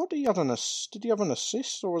he have an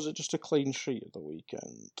assist, or was it just a clean sheet at the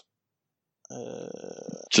weekend?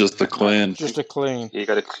 Just a clean. He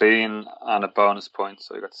got a clean and a bonus point,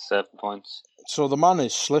 so he got 7 points. So the man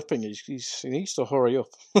is slipping. He needs to hurry up.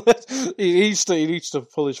 he needs to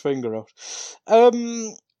pull his finger out.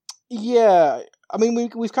 Yeah, I mean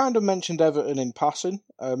we've kind of mentioned Everton in passing,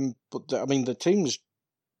 but the team's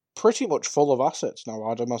pretty much full of assets now,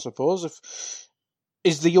 Adam. I suppose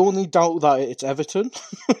is the only doubt that it's Everton.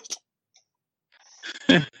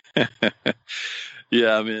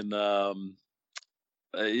 Yeah, I mean,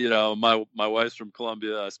 my wife's from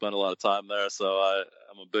Colombia. I spent a lot of time there, so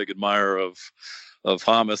I'm a big admirer of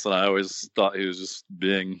Hamas, and I always thought he was just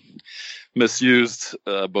being misused,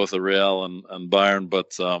 both at Real and Bayern.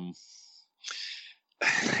 But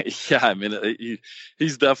yeah, I mean,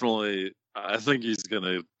 he's definitely. I think he's going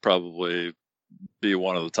to probably be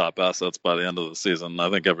one of the top assets by the end of the season. I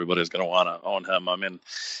think everybody's going to want to own him. I mean,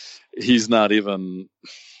 he's not even.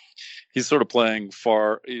 He's sort of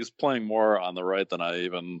he's playing more on the right than I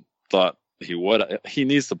even thought he would. He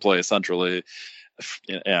needs to play centrally.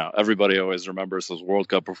 Everybody always remembers his World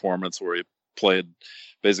Cup performance where he played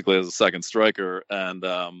basically as a second striker, and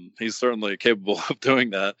he's certainly capable of doing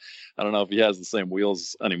that. I don't know if he has the same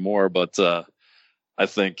wheels anymore, but I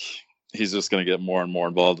think he's just going to get more and more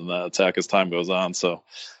involved in that attack as time goes on. So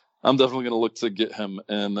I'm definitely going to look to get him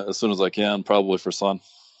in as soon as I can, probably for Son.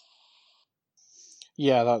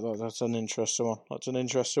 Yeah, that's an interesting one. That's an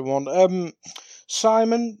interesting one.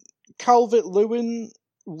 Simon, Calvert-Lewin,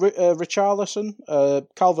 Richarlison.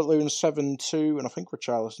 Calvert-Lewin's 7-2, and I think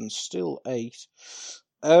Richarlison's still 8.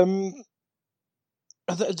 Them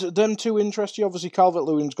two interest you. Obviously,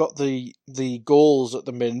 Calvert-Lewin's got the goals at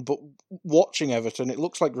the min, but watching Everton, it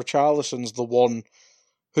looks like Richarlison's the one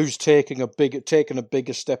who's taking a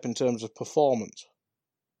bigger step in terms of performance.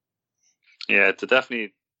 Yeah, it's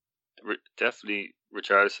definitely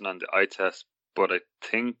Richarlison on the eye test, but I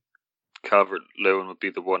think Calvert-Lewin would be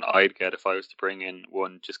the one I'd get if I was to bring in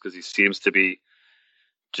one, just because he seems to be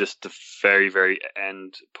just the very, very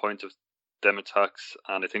end point of them attacks.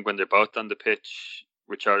 And I think when they're both on the pitch,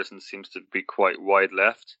 Richarlison seems to be quite wide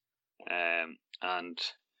left. And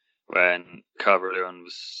when Calvert-Lewin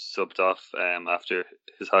was subbed off after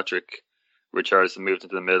his hat-trick, Richarlison moved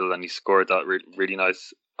into the middle and he scored that really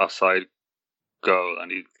nice offside goal,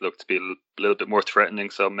 and he looked to be a little bit more threatening.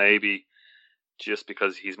 So maybe just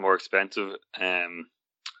because he's more expensive,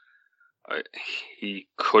 he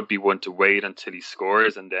could be one to wait until he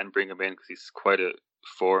scores and then bring him in, because he's quite a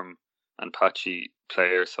form and patchy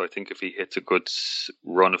player. So I think if he hits a good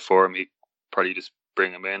run of form, he'd probably just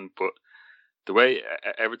bring him in. But the way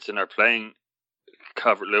Everton are playing,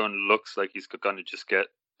 Calvert-Lewin looks like he's going to just get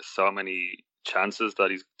so many chances that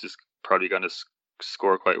he's just probably going to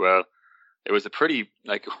score quite well. It was it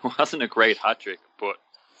wasn't a great hat-trick, but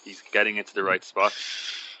he's getting into the right spot.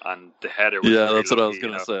 And the header was that's lucky, what I was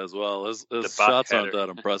going to say as well. His shots aren't that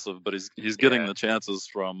impressive, but he's getting the chances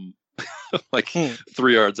from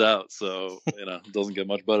 3 yards out. So, it doesn't get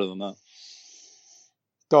much better than that.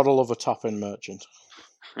 Gotta love a top-in merchant.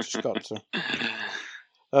 Just got to.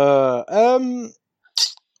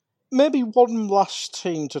 Maybe one last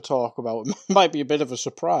team to talk about. It might be a bit of a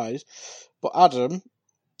surprise, but Adam,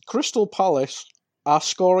 Crystal Palace are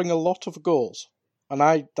scoring a lot of goals. And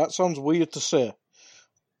that sounds weird to say,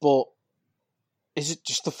 but is it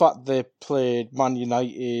just the fact they played Man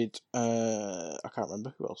United? I can't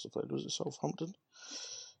remember who else they played. Was it Southampton?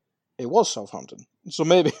 It was Southampton. So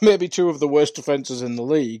maybe two of the worst defences in the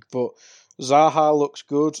league, but Zaha looks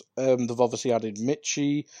good. They've obviously added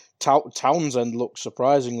Michy. Townsend looks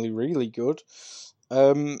surprisingly really good.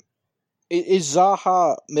 Is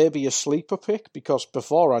Zaha maybe a sleeper pick? Because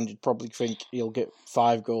beforehand you'd probably think he'll get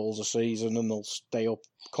 5 goals a season and they'll stay up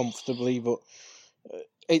comfortably, but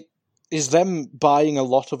is them buying a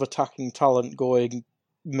lot of attacking talent going,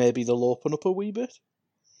 maybe they'll open up a wee bit?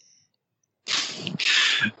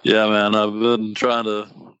 Yeah, man, I've been trying to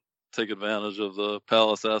take advantage of the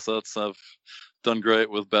Palace assets. I've done great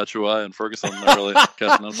with Batshuayi and Ferguson. They're really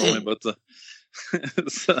catching up on me, but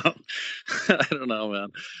so I don't know,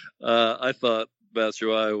 man. I thought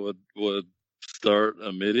Batshuayi would start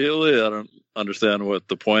immediately. I don't understand what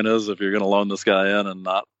the point is if you're going to loan this guy in and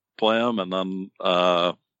not play him, and then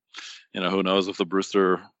who knows if the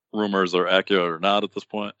Brewster rumors are accurate or not at this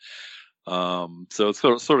point. So it's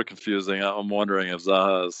sort of confusing. I'm wondering if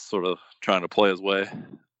Zaha is sort of trying to play his way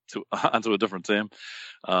onto a different team.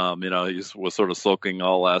 He was sort of sulking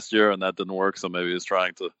all last year, and that didn't work. So maybe he's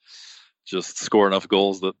trying to just score enough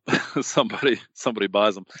goals that somebody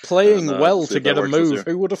buys him. Playing well to get a move.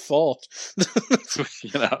 Who would have thought?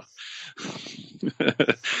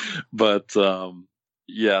 But so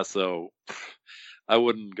I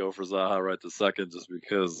wouldn't go for Zaha right this second, just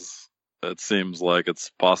because it seems like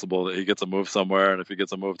it's possible that he gets a move somewhere, and if he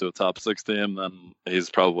gets a move to a top 6 team, then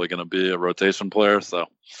he's probably going to be a rotation player. So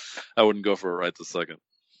I wouldn't go for it right this second.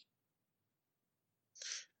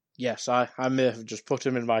 Yes, I may have just put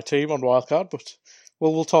him in my team on Wildcard, but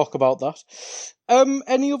we'll talk about that.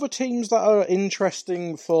 Any other teams that are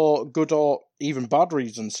interesting for good or even bad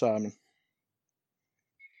reasons, Simon?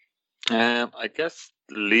 I guess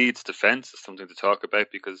Leeds defence is something to talk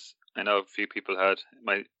about, because I know a few people I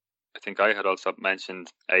think I had also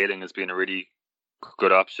mentioned Ayling as being a really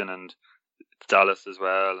good option, and Dallas as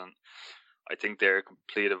well. And I think they're a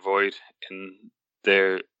complete avoid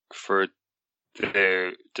for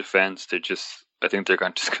their defence. I think they're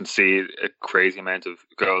going to concede a crazy amount of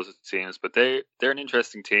goals, it seems. But they're an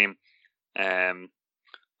interesting team. I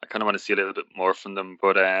kind of want to see a little bit more from them,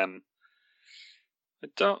 but I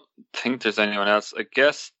don't think there's anyone else. I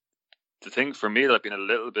guess the thing for me that I've been a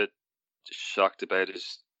little bit shocked about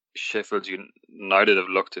is Sheffield United have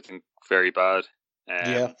looked, I think, very bad.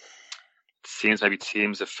 It seems maybe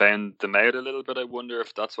teams have found them out a little bit. I wonder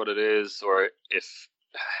if that's what it is, or if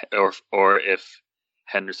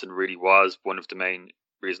Henderson really was one of the main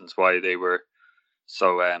reasons why they were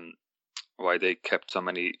So why they kept so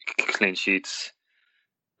many clean sheets.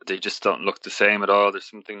 They just don't look the same at all.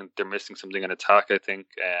 They're missing something in attack, I think.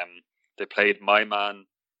 They played my man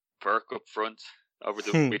Burke up front over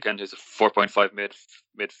the weekend, who's a 4.5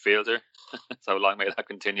 midfielder. So how long may that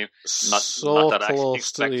continue? Not that I actually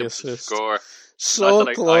expect him to score. So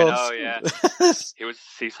close. I know, yeah.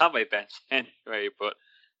 He's on my bench anyway, but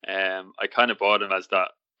I kind of bought him as that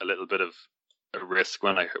a little bit of a risk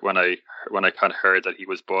when I kind of heard that he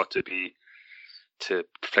was bought to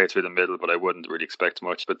play through the middle, but I wouldn't really expect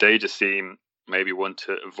much. But they just seem maybe one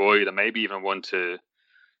to avoid and maybe even one to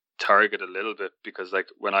target a little bit, because like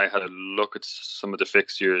when I had a look at some of the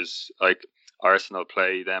fixtures, like Arsenal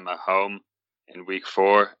play them at home in week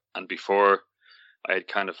 4, and before I had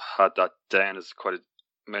kind of had that down as quite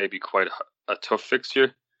a tough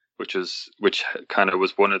fixture, which kind of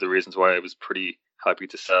was one of the reasons why I was pretty happy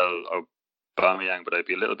to sell Aubameyang, but I'd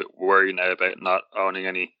be a little bit worried now about not owning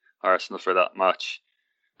any Arsenal for that match.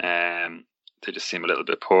 They just seem a little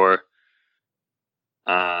bit poor,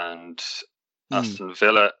 and Aston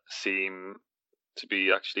Villa seem to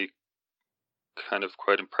be actually kind of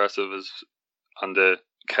quite impressive as on the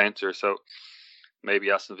counter. So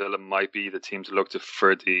maybe Aston Villa might be the team to look to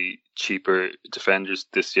for the cheaper defenders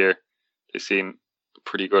this year. They seem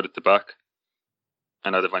pretty good at the back.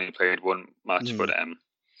 I know they've only played one match, but I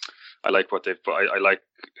like what they've bought. I like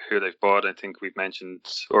who they've bought. I think we're mentioning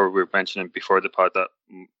before the pod that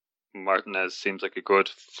Martinez seems like a good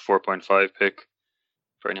 4.5 pick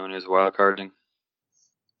for anyone who's wildcarding.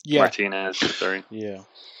 Yeah. Martinez, sorry. Yeah.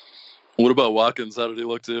 What about Watkins? How did he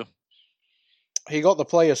look to you? He got the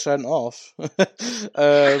player sent off.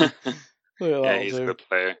 Yeah, he's a good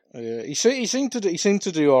player. Yeah, he seemed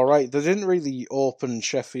to do all right. They didn't really open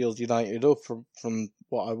Sheffield United up from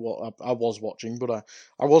what I was watching, but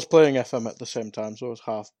I was playing FM at the same time, so I was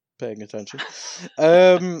half paying attention.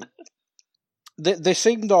 They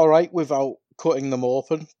seemed all right without cutting them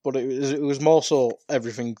open, but it was more so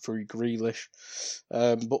everything through Grealish.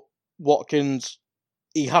 But Watkins,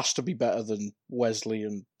 he has to be better than Wesley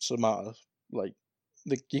and Samatta. Like,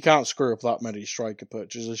 you can't screw up that many striker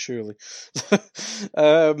purchases, surely.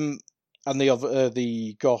 And they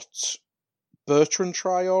got Bertrand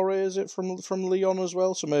Traore, is it, from Lyon as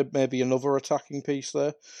well? So maybe another attacking piece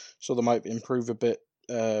there. So they might improve a bit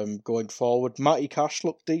going forward. Matty Cash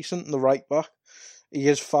looked decent in the right back. He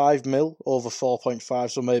is 5 mil over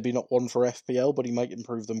 4.5, so maybe not one for FPL, but he might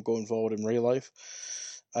improve them going forward in real life.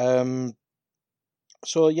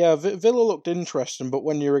 So yeah, Villa looked interesting, but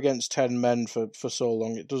when you're against 10 men for so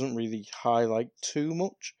long, it doesn't really highlight too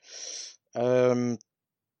much. So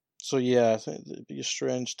yeah, I think it'd be a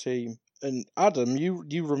strange team. And Adam,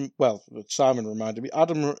 Simon reminded me.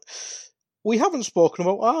 Adam, we haven't spoken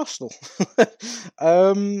about Arsenal.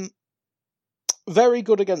 Very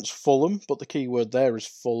good against Fulham, but the key word there is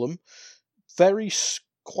Fulham.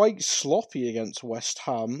 Quite sloppy against West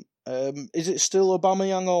Ham. Is it still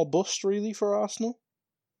Aubameyang or bust really for Arsenal?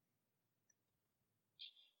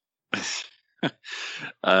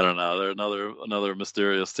 I don't know. They're another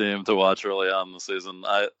mysterious team to watch early on in the season.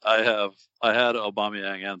 I had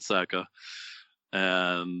Aubameyang and Saka,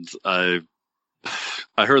 and I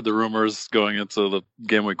heard the rumors going into the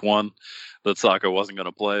game week 1 that Saka wasn't going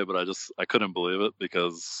to play, but I couldn't believe it,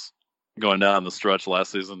 because going down the stretch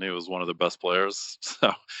last season, he was one of their best players.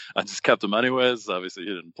 So I just kept him anyways. Obviously, he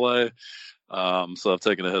didn't play. So I've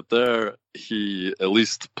taken a hit there. He at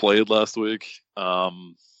least played last week.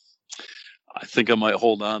 I think I might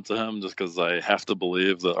hold on to him just because I have to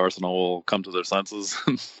believe that Arsenal will come to their senses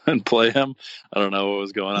and play him. I don't know what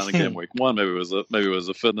was going on in game week 1. Maybe it was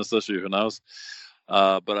a fitness issue. Who knows?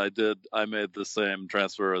 But I made the same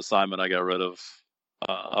transfer as Simon. I got rid of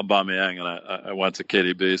Aubameyang and I went to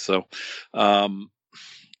KDB. So,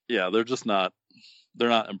 yeah, they're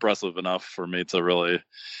not impressive enough for me to really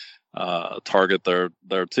target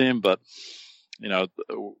their team. But,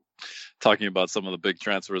 talking about some of the big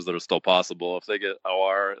transfers that are still possible, if they get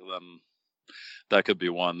OR, then that could be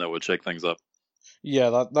one that would shake things up.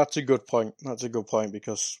 Yeah, that's a good point. That's a good point,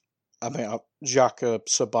 because I mean, Xhaka,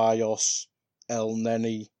 Ceballos, El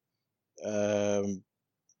Neni,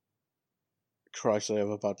 Christ, they have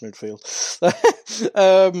a bad midfield.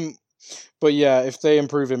 But yeah, if they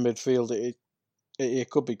improve in midfield, it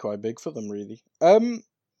could be quite big for them, really.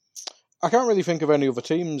 I can't really think of any other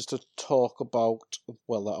teams to talk about,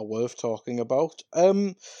 that are worth talking about.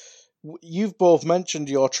 You've both mentioned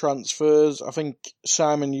your transfers. I think,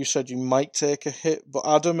 Simon, you said you might take a hit, but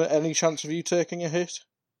Adam, any chance of you taking a hit?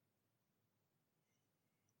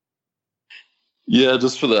 Yeah,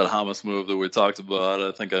 just for that Hamas move that we talked about,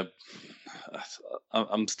 I think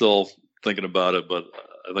I'm still thinking about it, but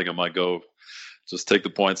I think I might go just take the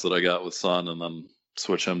points that I got with Son and then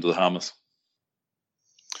switch him to the Hamas.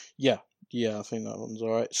 Yeah, I think that one's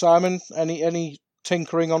all right. Simon, any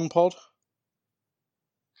tinkering on pod?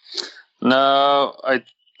 No, I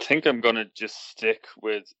think I'm gonna just stick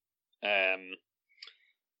with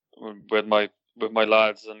my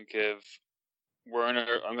lads and give Werner.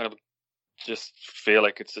 I'm gonna just feel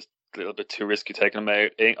like it's just a little bit too risky taking him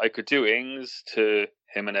out. I could do Ings to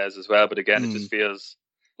Jimenez as well, but again, it just feels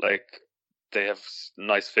like they have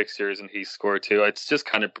nice fixtures and he scored too. It's just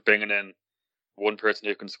kind of bringing in one person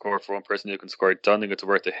who can score for one person who can score. I don't think it's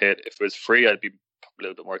worth a hit. If it was free, I'd be a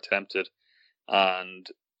little bit more tempted. And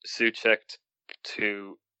Souček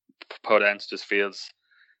to Podence just feels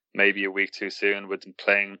maybe a week too soon with them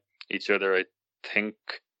playing each other. I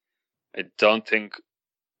don't think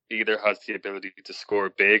either has the ability to score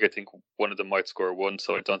big. I think one of them might score one,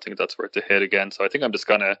 so I don't think that's worth a hit again. So I think I'm just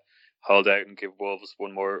gonna hold out and give Wolves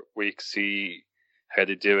one more week, see how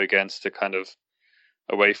they do against the kind of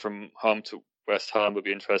away from home to West Ham. Would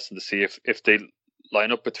be interesting to see if they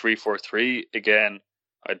line up a 3-4-3 again.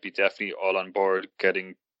 I'd be definitely all on board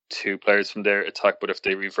getting two players from their attack. But if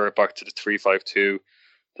they revert back to the 3-5-2,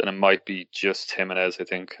 then it might be just Jimenez, I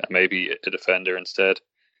think, and maybe a defender instead.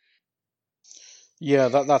 Yeah,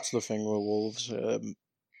 that's the thing with Wolves.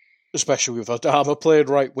 Especially with Adama played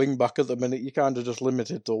right wing back at the minute, you're kind of just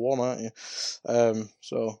limited to one, aren't you?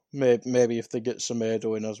 So maybe if they get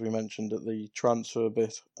Semedo in, as we mentioned at the transfer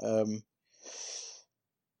bit,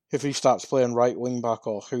 if he starts playing right wing back,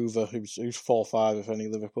 or Hoover, who's 4-5, if any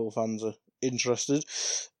Liverpool fans are interested,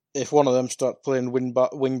 if one of them start playing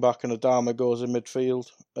wing back and Adama goes in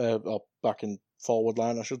midfield, or back in forward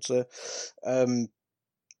line, I should say,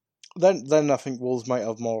 then I think Wolves might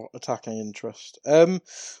have more attacking interest.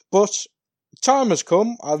 But time has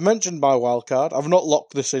come. I've mentioned my wildcard. I've not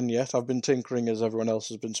locked this in yet. I've been tinkering as everyone else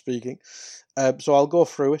has been speaking. So I'll go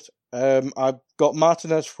through it. I've got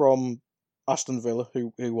Martinez from Aston Villa,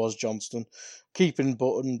 who was Johnston. Keeping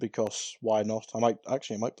Button because why not? I might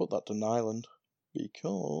put that to Nyland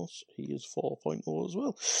because he is 4.0 as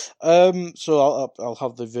well. So I'll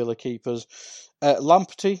have the Villa keepers.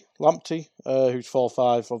 Lamptey, who's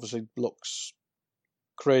 4-5, obviously looks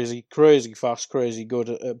crazy fast, crazy good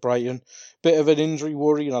at Brighton. Bit of an injury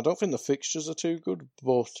worry, and I don't think the fixtures are too good,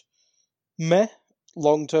 but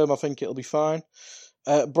long term I think it'll be fine.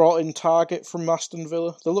 Brought in Target from Aston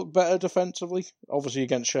Villa. They look better defensively, obviously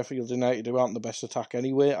against Sheffield United, who aren't the best attack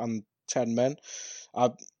anyway, and 10 men. I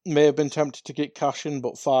may have been tempted to get cash in,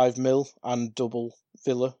 but 5 mil and double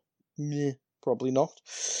Villa, probably not.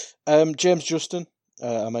 James Justin,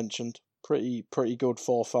 I mentioned, pretty good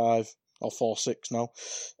 4-5 or 4-6 now.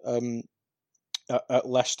 At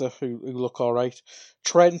Leicester, who look all right.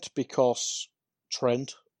 Trent because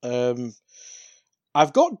Trent.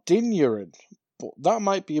 I've got Digne in, but that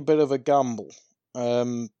might be a bit of a gamble.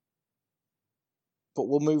 But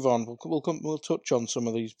we'll move on. We'll touch on some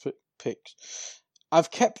of these picks. I've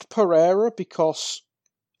kept Pereira because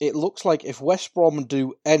it looks like if West Brom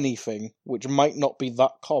do anything, which might not be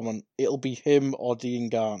that common, it'll be him or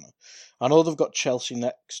Diangana. I know they've got Chelsea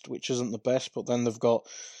next, which isn't the best, but then they've got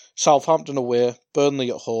Southampton away,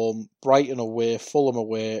 Burnley at home, Brighton away, Fulham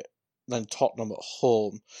away, then Tottenham at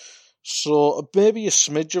home. So maybe a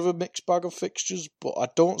smidge of a mixed bag of fixtures, but I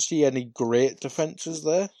don't see any great defences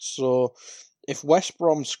there. So if West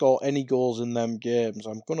Brom score any goals in them games,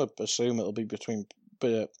 I'm going to assume it'll be between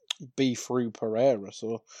B through Pereira.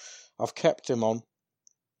 So I've kept him on.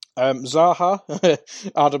 Zaha,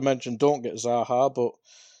 Adam mentioned don't get Zaha, but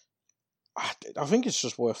I think it's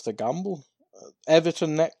just worth the gamble.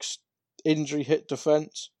 Everton next, injury hit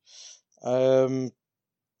defence. Seamus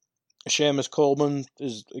Coleman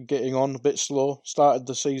is getting on a bit slow. Started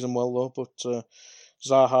the season well though, but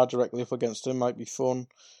Zaha directly up against him might be fun.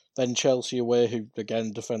 Then Chelsea away, who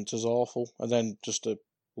again defence is awful, and then just a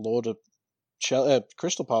load of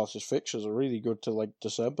Crystal Palace's fixtures are really good to like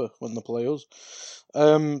December when they play us.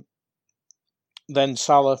 Then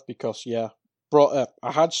Salah because I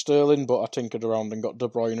had Sterling, but I tinkered around and got De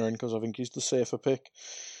Bruyne in because I think he's the safer pick.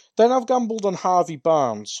 Then I've gambled on Harvey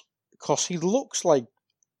Barnes because he looks like,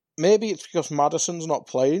 maybe it's because Maddison's not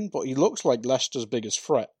playing, but he looks like Leicester's biggest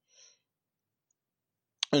threat.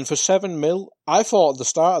 And for 7 mil, I thought at the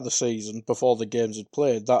start of the season, before the games had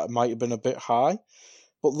played, that might have been a bit high.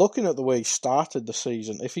 But looking at the way he started the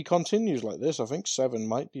season, if he continues like this, I think 7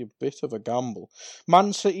 might be a bit of a gamble.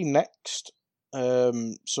 Man City next,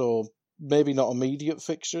 so maybe not immediate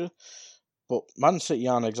fixture, but Man City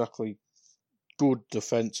aren't exactly good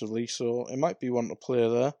defensively, so it might be one to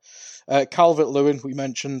play there. Calvert-Lewin, we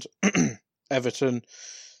mentioned, Everton.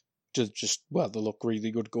 they look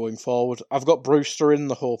really good going forward. I've got Brewster in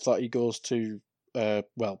the hope that he goes to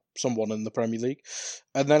someone in the Premier League,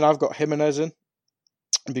 and then I've got Jimenez in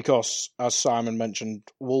because, as Simon mentioned,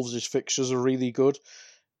 Wolves' fixtures are really good.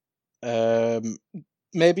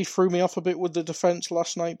 Maybe threw me off a bit with the defence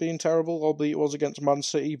last night being terrible, albeit it was against Man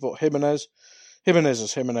City. But Jimenez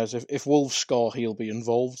is Jimenez. If Wolves score, he'll be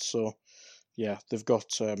involved. So yeah, they've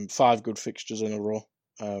got 5 good fixtures in a row.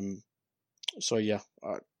 So yeah,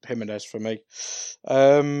 Jimenez for me.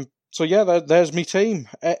 So yeah, there's my team.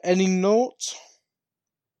 Any notes?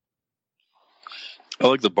 I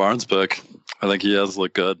like the Barnes pick. I think he has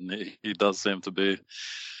looked good, and he does seem to be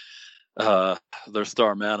their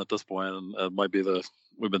star man at this point. And it might be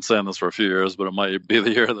we've been saying this for a few years, but it might be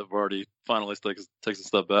the year that Vardy finally takes a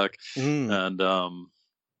step back. And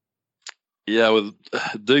with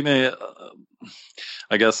Digne,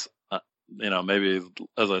 I guess maybe,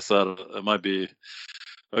 as I said, it might be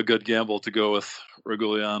a good gamble to go with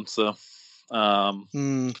Regulion. So I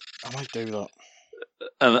might do that.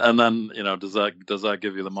 And then does that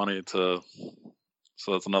give you the money to?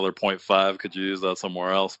 So that's another 0.5. Could you use that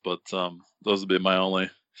somewhere else? But those would be my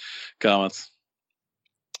only comments.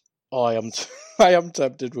 Oh, I am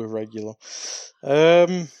tempted with regular.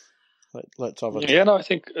 Let's have a. Yeah, no, I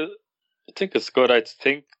think it's good. I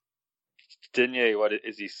think Digne, what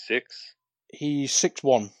is he, 6? He's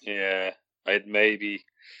 6'1". Yeah, I'd maybe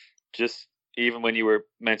just, even when you were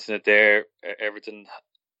mentioning it there, Everton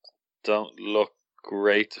don't look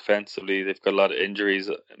great defensively. They've got a lot of injuries.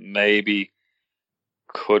 Maybe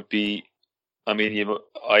could be. I mean,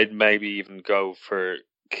 I'd maybe even go for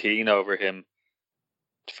Keane over him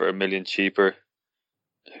for $1 million cheaper,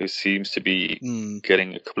 who seems to be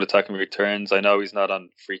getting a couple of attacking returns. I know he's not on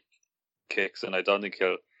free kicks, and I don't think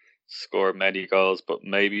he'll score many goals, but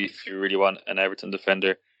maybe if you really want an Everton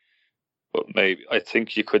defender, I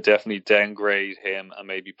think you could definitely downgrade him and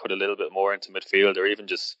maybe put a little bit more into midfield, or even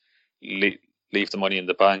just leave the money in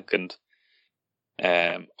the bank. And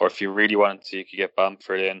or if you really wanted to, you could get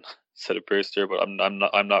Bamford in instead of Brewster, but I'm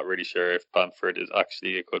not really sure if Bamford is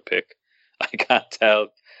actually a good pick. I can't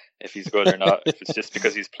tell if he's good or not. If it's just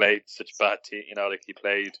because he's played such bad team, like he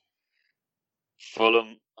played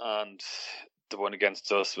Fulham, and the one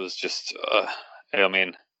against us was just. I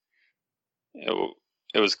mean,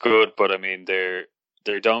 it was good, but I mean they're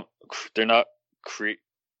not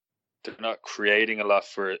creating a lot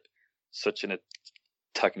for such an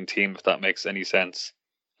attacking team, if that makes any sense.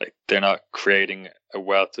 Like, they're not creating a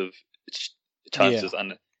wealth of chances,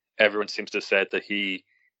 and everyone seems to have said that he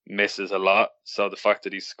misses a lot. So the fact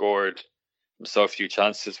that he scored so few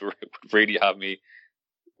chances would really have me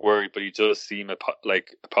worried. But he does seem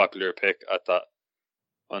like a popular pick at that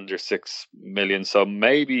under 6 million. So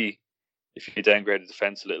maybe if you downgrade the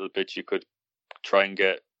defense a little bit, you could try and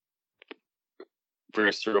get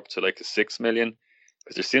Brewster up to like a 6 million,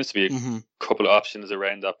 because there seems to be a couple of options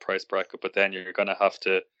around that price bracket. But then you're going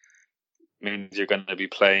to be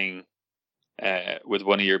playing with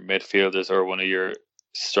one of your midfielders or one of your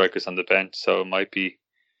strikers on the bench. So you might be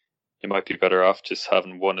better off just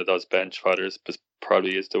having one of those bench fodders. But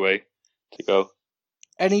probably is the way to go.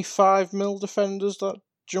 Any 5 mil defenders that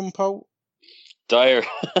jump out? Dyer.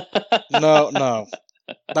 No.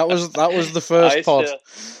 That was the first pod.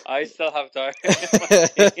 I still have Dyer in my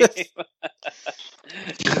team.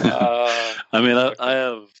 I mean, I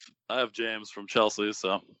have James from Chelsea,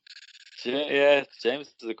 so yeah,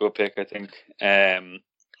 James is a good pick, I think.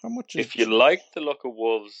 How much? If you like the look of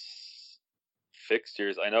Wolves'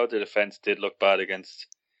 fixtures, I know their defense did look bad against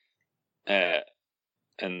in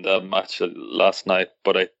the match last night,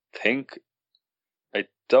 but I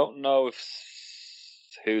don't know if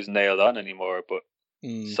who's nailed on anymore, but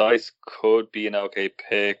Size could be an okay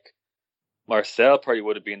pick. Marcel probably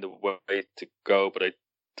would have been the way to go, but I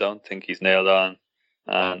don't think he's nailed on,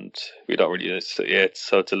 and we don't really know yet,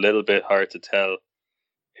 so it's a little bit hard to tell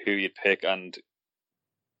who you'd pick. And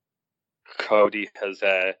Cody has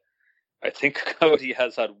I think Cody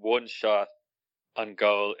has had one shot on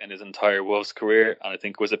goal in his entire Wolves career, and I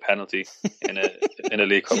think it was a penalty in a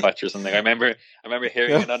League Cup match or something. I remember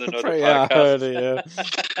hearing it on another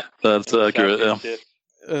podcast. That's accurate.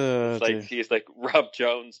 It's like he's like Rob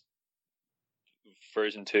Jones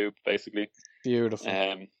version 2, basically. Beautiful.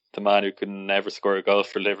 The man who could never score a goal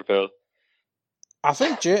for Liverpool. I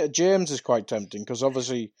think James is quite tempting, because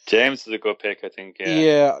obviously James is a good pick, I think.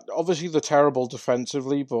 Yeah, obviously they're terrible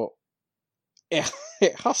defensively, but it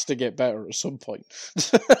has to get better at some point.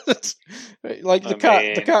 Like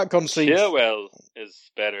they can't concede. Chilwell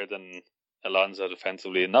is better than Alonso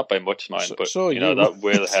defensively, not by much, mind, but that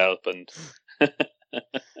will help. And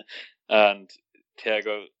and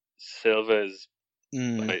Thiago Silva is.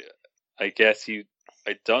 I guess I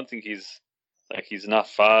don't think he's not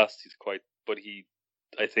fast. He's but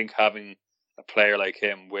I think having a player like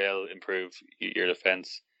him will improve your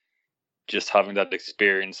defense. Just having that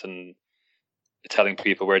experience and telling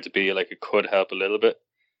people where to be, it could help a little bit.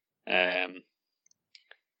 I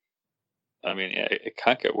mean, it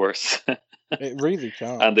can't get worse. It really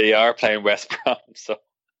can't. And they are playing West Brom, so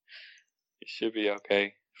it should be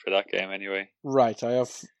okay for that game anyway. Right,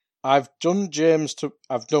 I've done James to.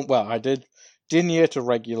 I did Digne to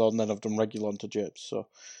Reguilon, then I've done Reguilon to James. So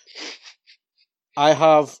I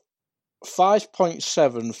have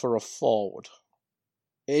 5.7 for a forward.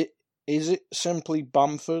 Is it simply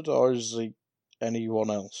Bamford, or is it anyone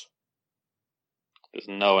else? There's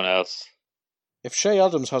no one else. If Shea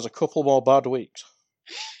Adams has a couple more bad weeks,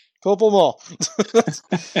 couple more,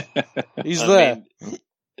 he's there.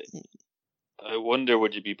 I wonder,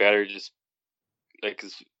 would you be better just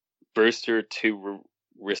is Brewster too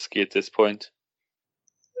risky at this point?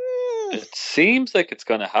 It seems like it's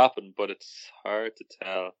going to happen, but it's hard to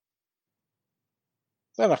tell.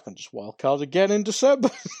 Then I can just wildcard again in December.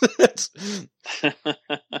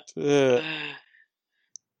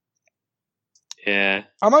 Yeah,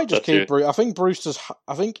 I might just keep Brewster.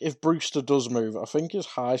 I think if Brewster does move, I think his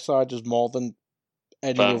high side is more than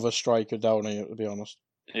any other striker down here, to be honest.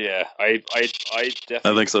 Yeah, I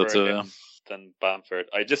definitely think so too. Yeah. Than Bamford.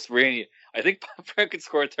 I think Bamford could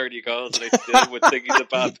score 30 goals, and I still would think he's a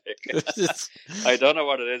bad pick. I don't know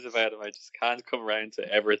what it is about him. I just can't come around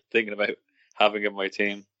to ever thinking about having him on my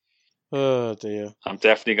team. Oh dear! I'm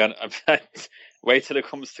definitely gonna wait till it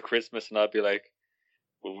comes to Christmas, and I'll be like,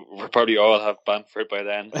 we'll probably all have Bamford by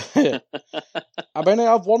then. I mean,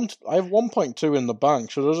 I have 1.2 in the bank.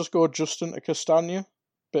 Should I just go Justin to Castagna?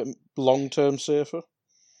 Bit long term safer.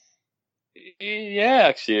 Yeah,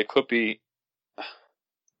 actually, it could be.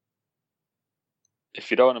 If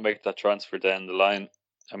you don't want to make that transfer down the line,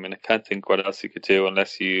 I mean, I can't think what else you could do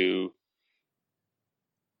unless you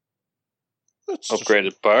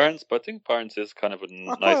upgraded Barnes. But I think Barnes is kind of a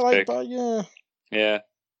nice pick. Yeah.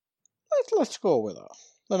 Let's go with that.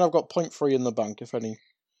 Then I've got 0.3 in the bank if any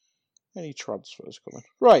transfers coming.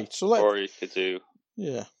 Right, so or you could do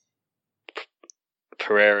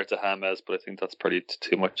Pereira to James, but I think that's probably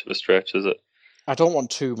too much of a stretch, is it? I don't want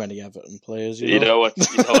too many Everton players. You don't want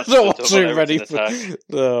too many.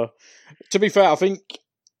 No. To be fair, I think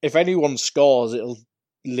if anyone scores, it'll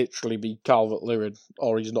literally be Calvert-Lewin,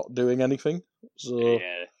 or he's not doing anything. So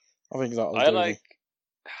yeah. I think that'll do. Like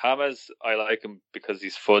James. I like him because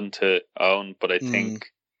he's fun to own, but I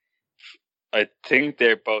think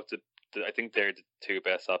they're both. I think they're the two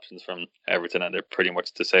best options from Everton, and they're pretty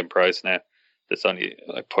much the same price now. There's only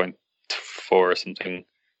 0.4 or something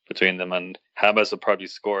between them, and James will probably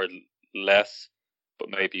score less, but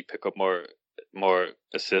maybe pick up more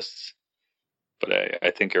assists. But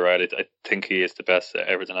I think you're right. I think he is the best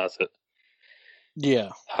Everton asset. Yeah,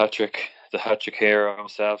 the hat-trick hero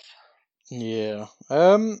himself. Yeah.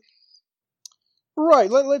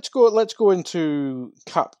 Right. Let's go into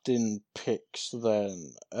captain picks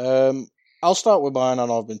then. I'll start with mine. I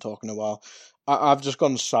know I've been talking a while. I've just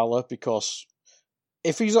gone Salah because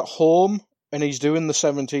if he's at home and he's doing the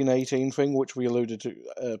 17-18 thing, which we alluded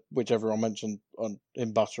to, which everyone mentioned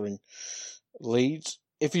in battering Leeds,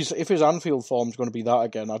 if his Anfield form's going to be that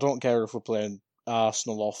again, I don't care if we're playing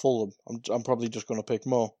Arsenal or Fulham. I'm probably just going to pick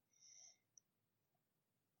Mo.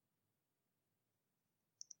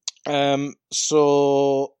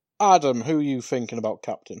 So Adam, who are you thinking about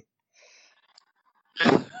captain?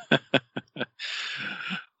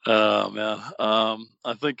 Oh man,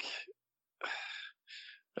 I think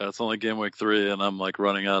it's only game week 3, and I'm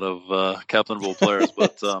running out of captainable players.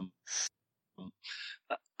 But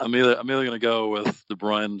I'm either going to go with De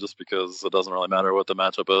Bruyne just because it doesn't really matter what the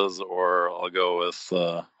matchup is, or I'll go with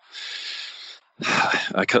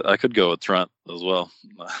I could go with Trent as well,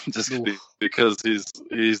 just because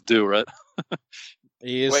he's due, right?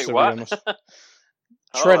 He is. Wait, what?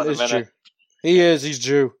 Trent is due. He's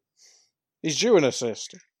due. He's due an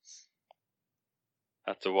assist.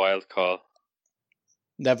 That's a wild call.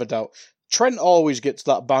 Never doubt. Trent always gets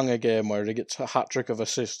that banger game where he gets a hat-trick of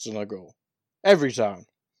assists and a goal. Every time.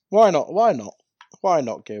 Why not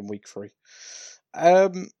game week 3?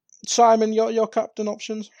 Simon, your captain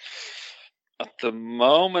options? At the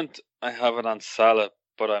moment, I have it on Salah,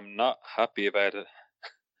 but I'm not happy about it.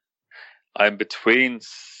 I'm between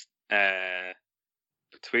him,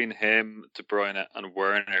 De Bruyne, and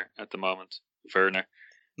Werner at the moment.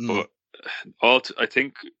 But I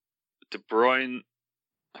think De Bruyne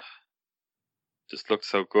just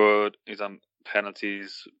looks so good. He's on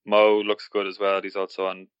penalties. Mo looks good as well. He's also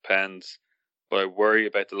on pens. But I worry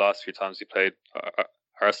about the last few times he played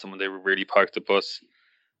Arsenal when they were really parked the bus.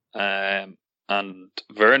 And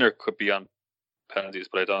Werner could be on penalties,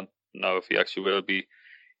 but I don't know if he actually will be.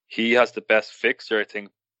 He has the best fixture, I think,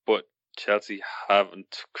 but Chelsea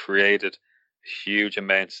haven't created a huge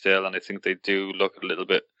amount still, and I think they do look a little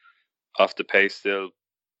bit off the pace still.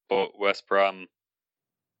 But West Brom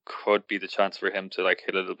could be the chance for him to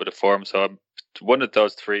hit a little bit of form. So one of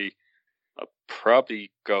those three, I'll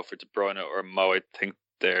probably go for De Bruyne or Mo. I think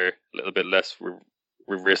they're a little bit less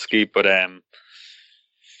risky, but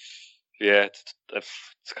yeah,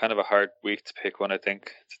 it's kind of a hard week to pick one. I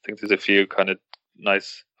think there's a few kind of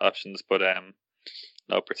nice options, but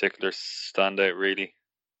no particular standout really.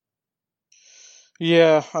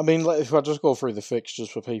 Yeah, I mean, if I just go through the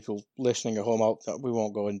fixtures for people listening at home, we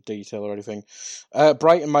won't go in detail or anything.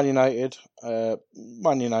 Brighton, Man United.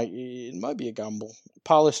 Man United might be a gamble.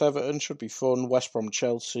 Palace, Everton should be fun. West Brom,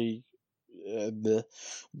 Chelsea.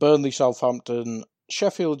 Burnley, Southampton.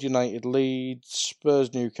 Sheffield United, Leeds.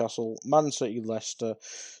 Spurs, Newcastle. Man City, Leicester.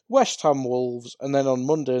 West Ham, Wolves. And then on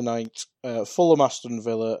Monday night, Fulham, Aston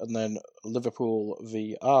Villa. And then Liverpool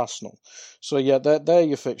v Arsenal. So yeah, they're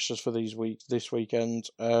your fixtures for this weekend.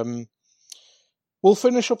 We'll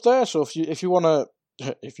finish up there. So if you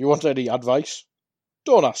want any advice,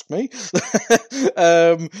 don't ask me.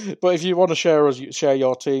 But if you want to share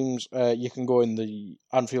your teams, you can go in the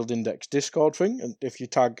Anfield Index Discord thing, and if you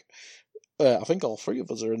tag, I think all three of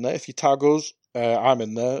us are in there. If you tag us, I'm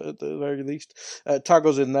in there at the very least. Tag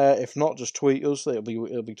us in there. If not, just tweet us. It'll be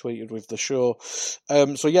tweeted with the show.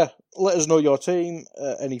 So yeah, let us know your team,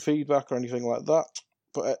 any feedback or anything like that.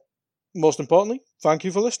 But most importantly, thank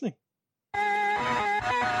you for listening.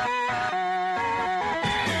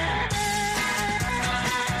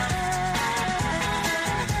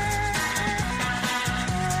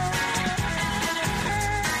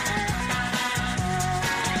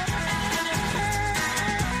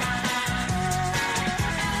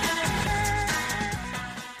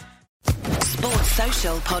 Sports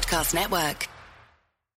Social Podcast Network.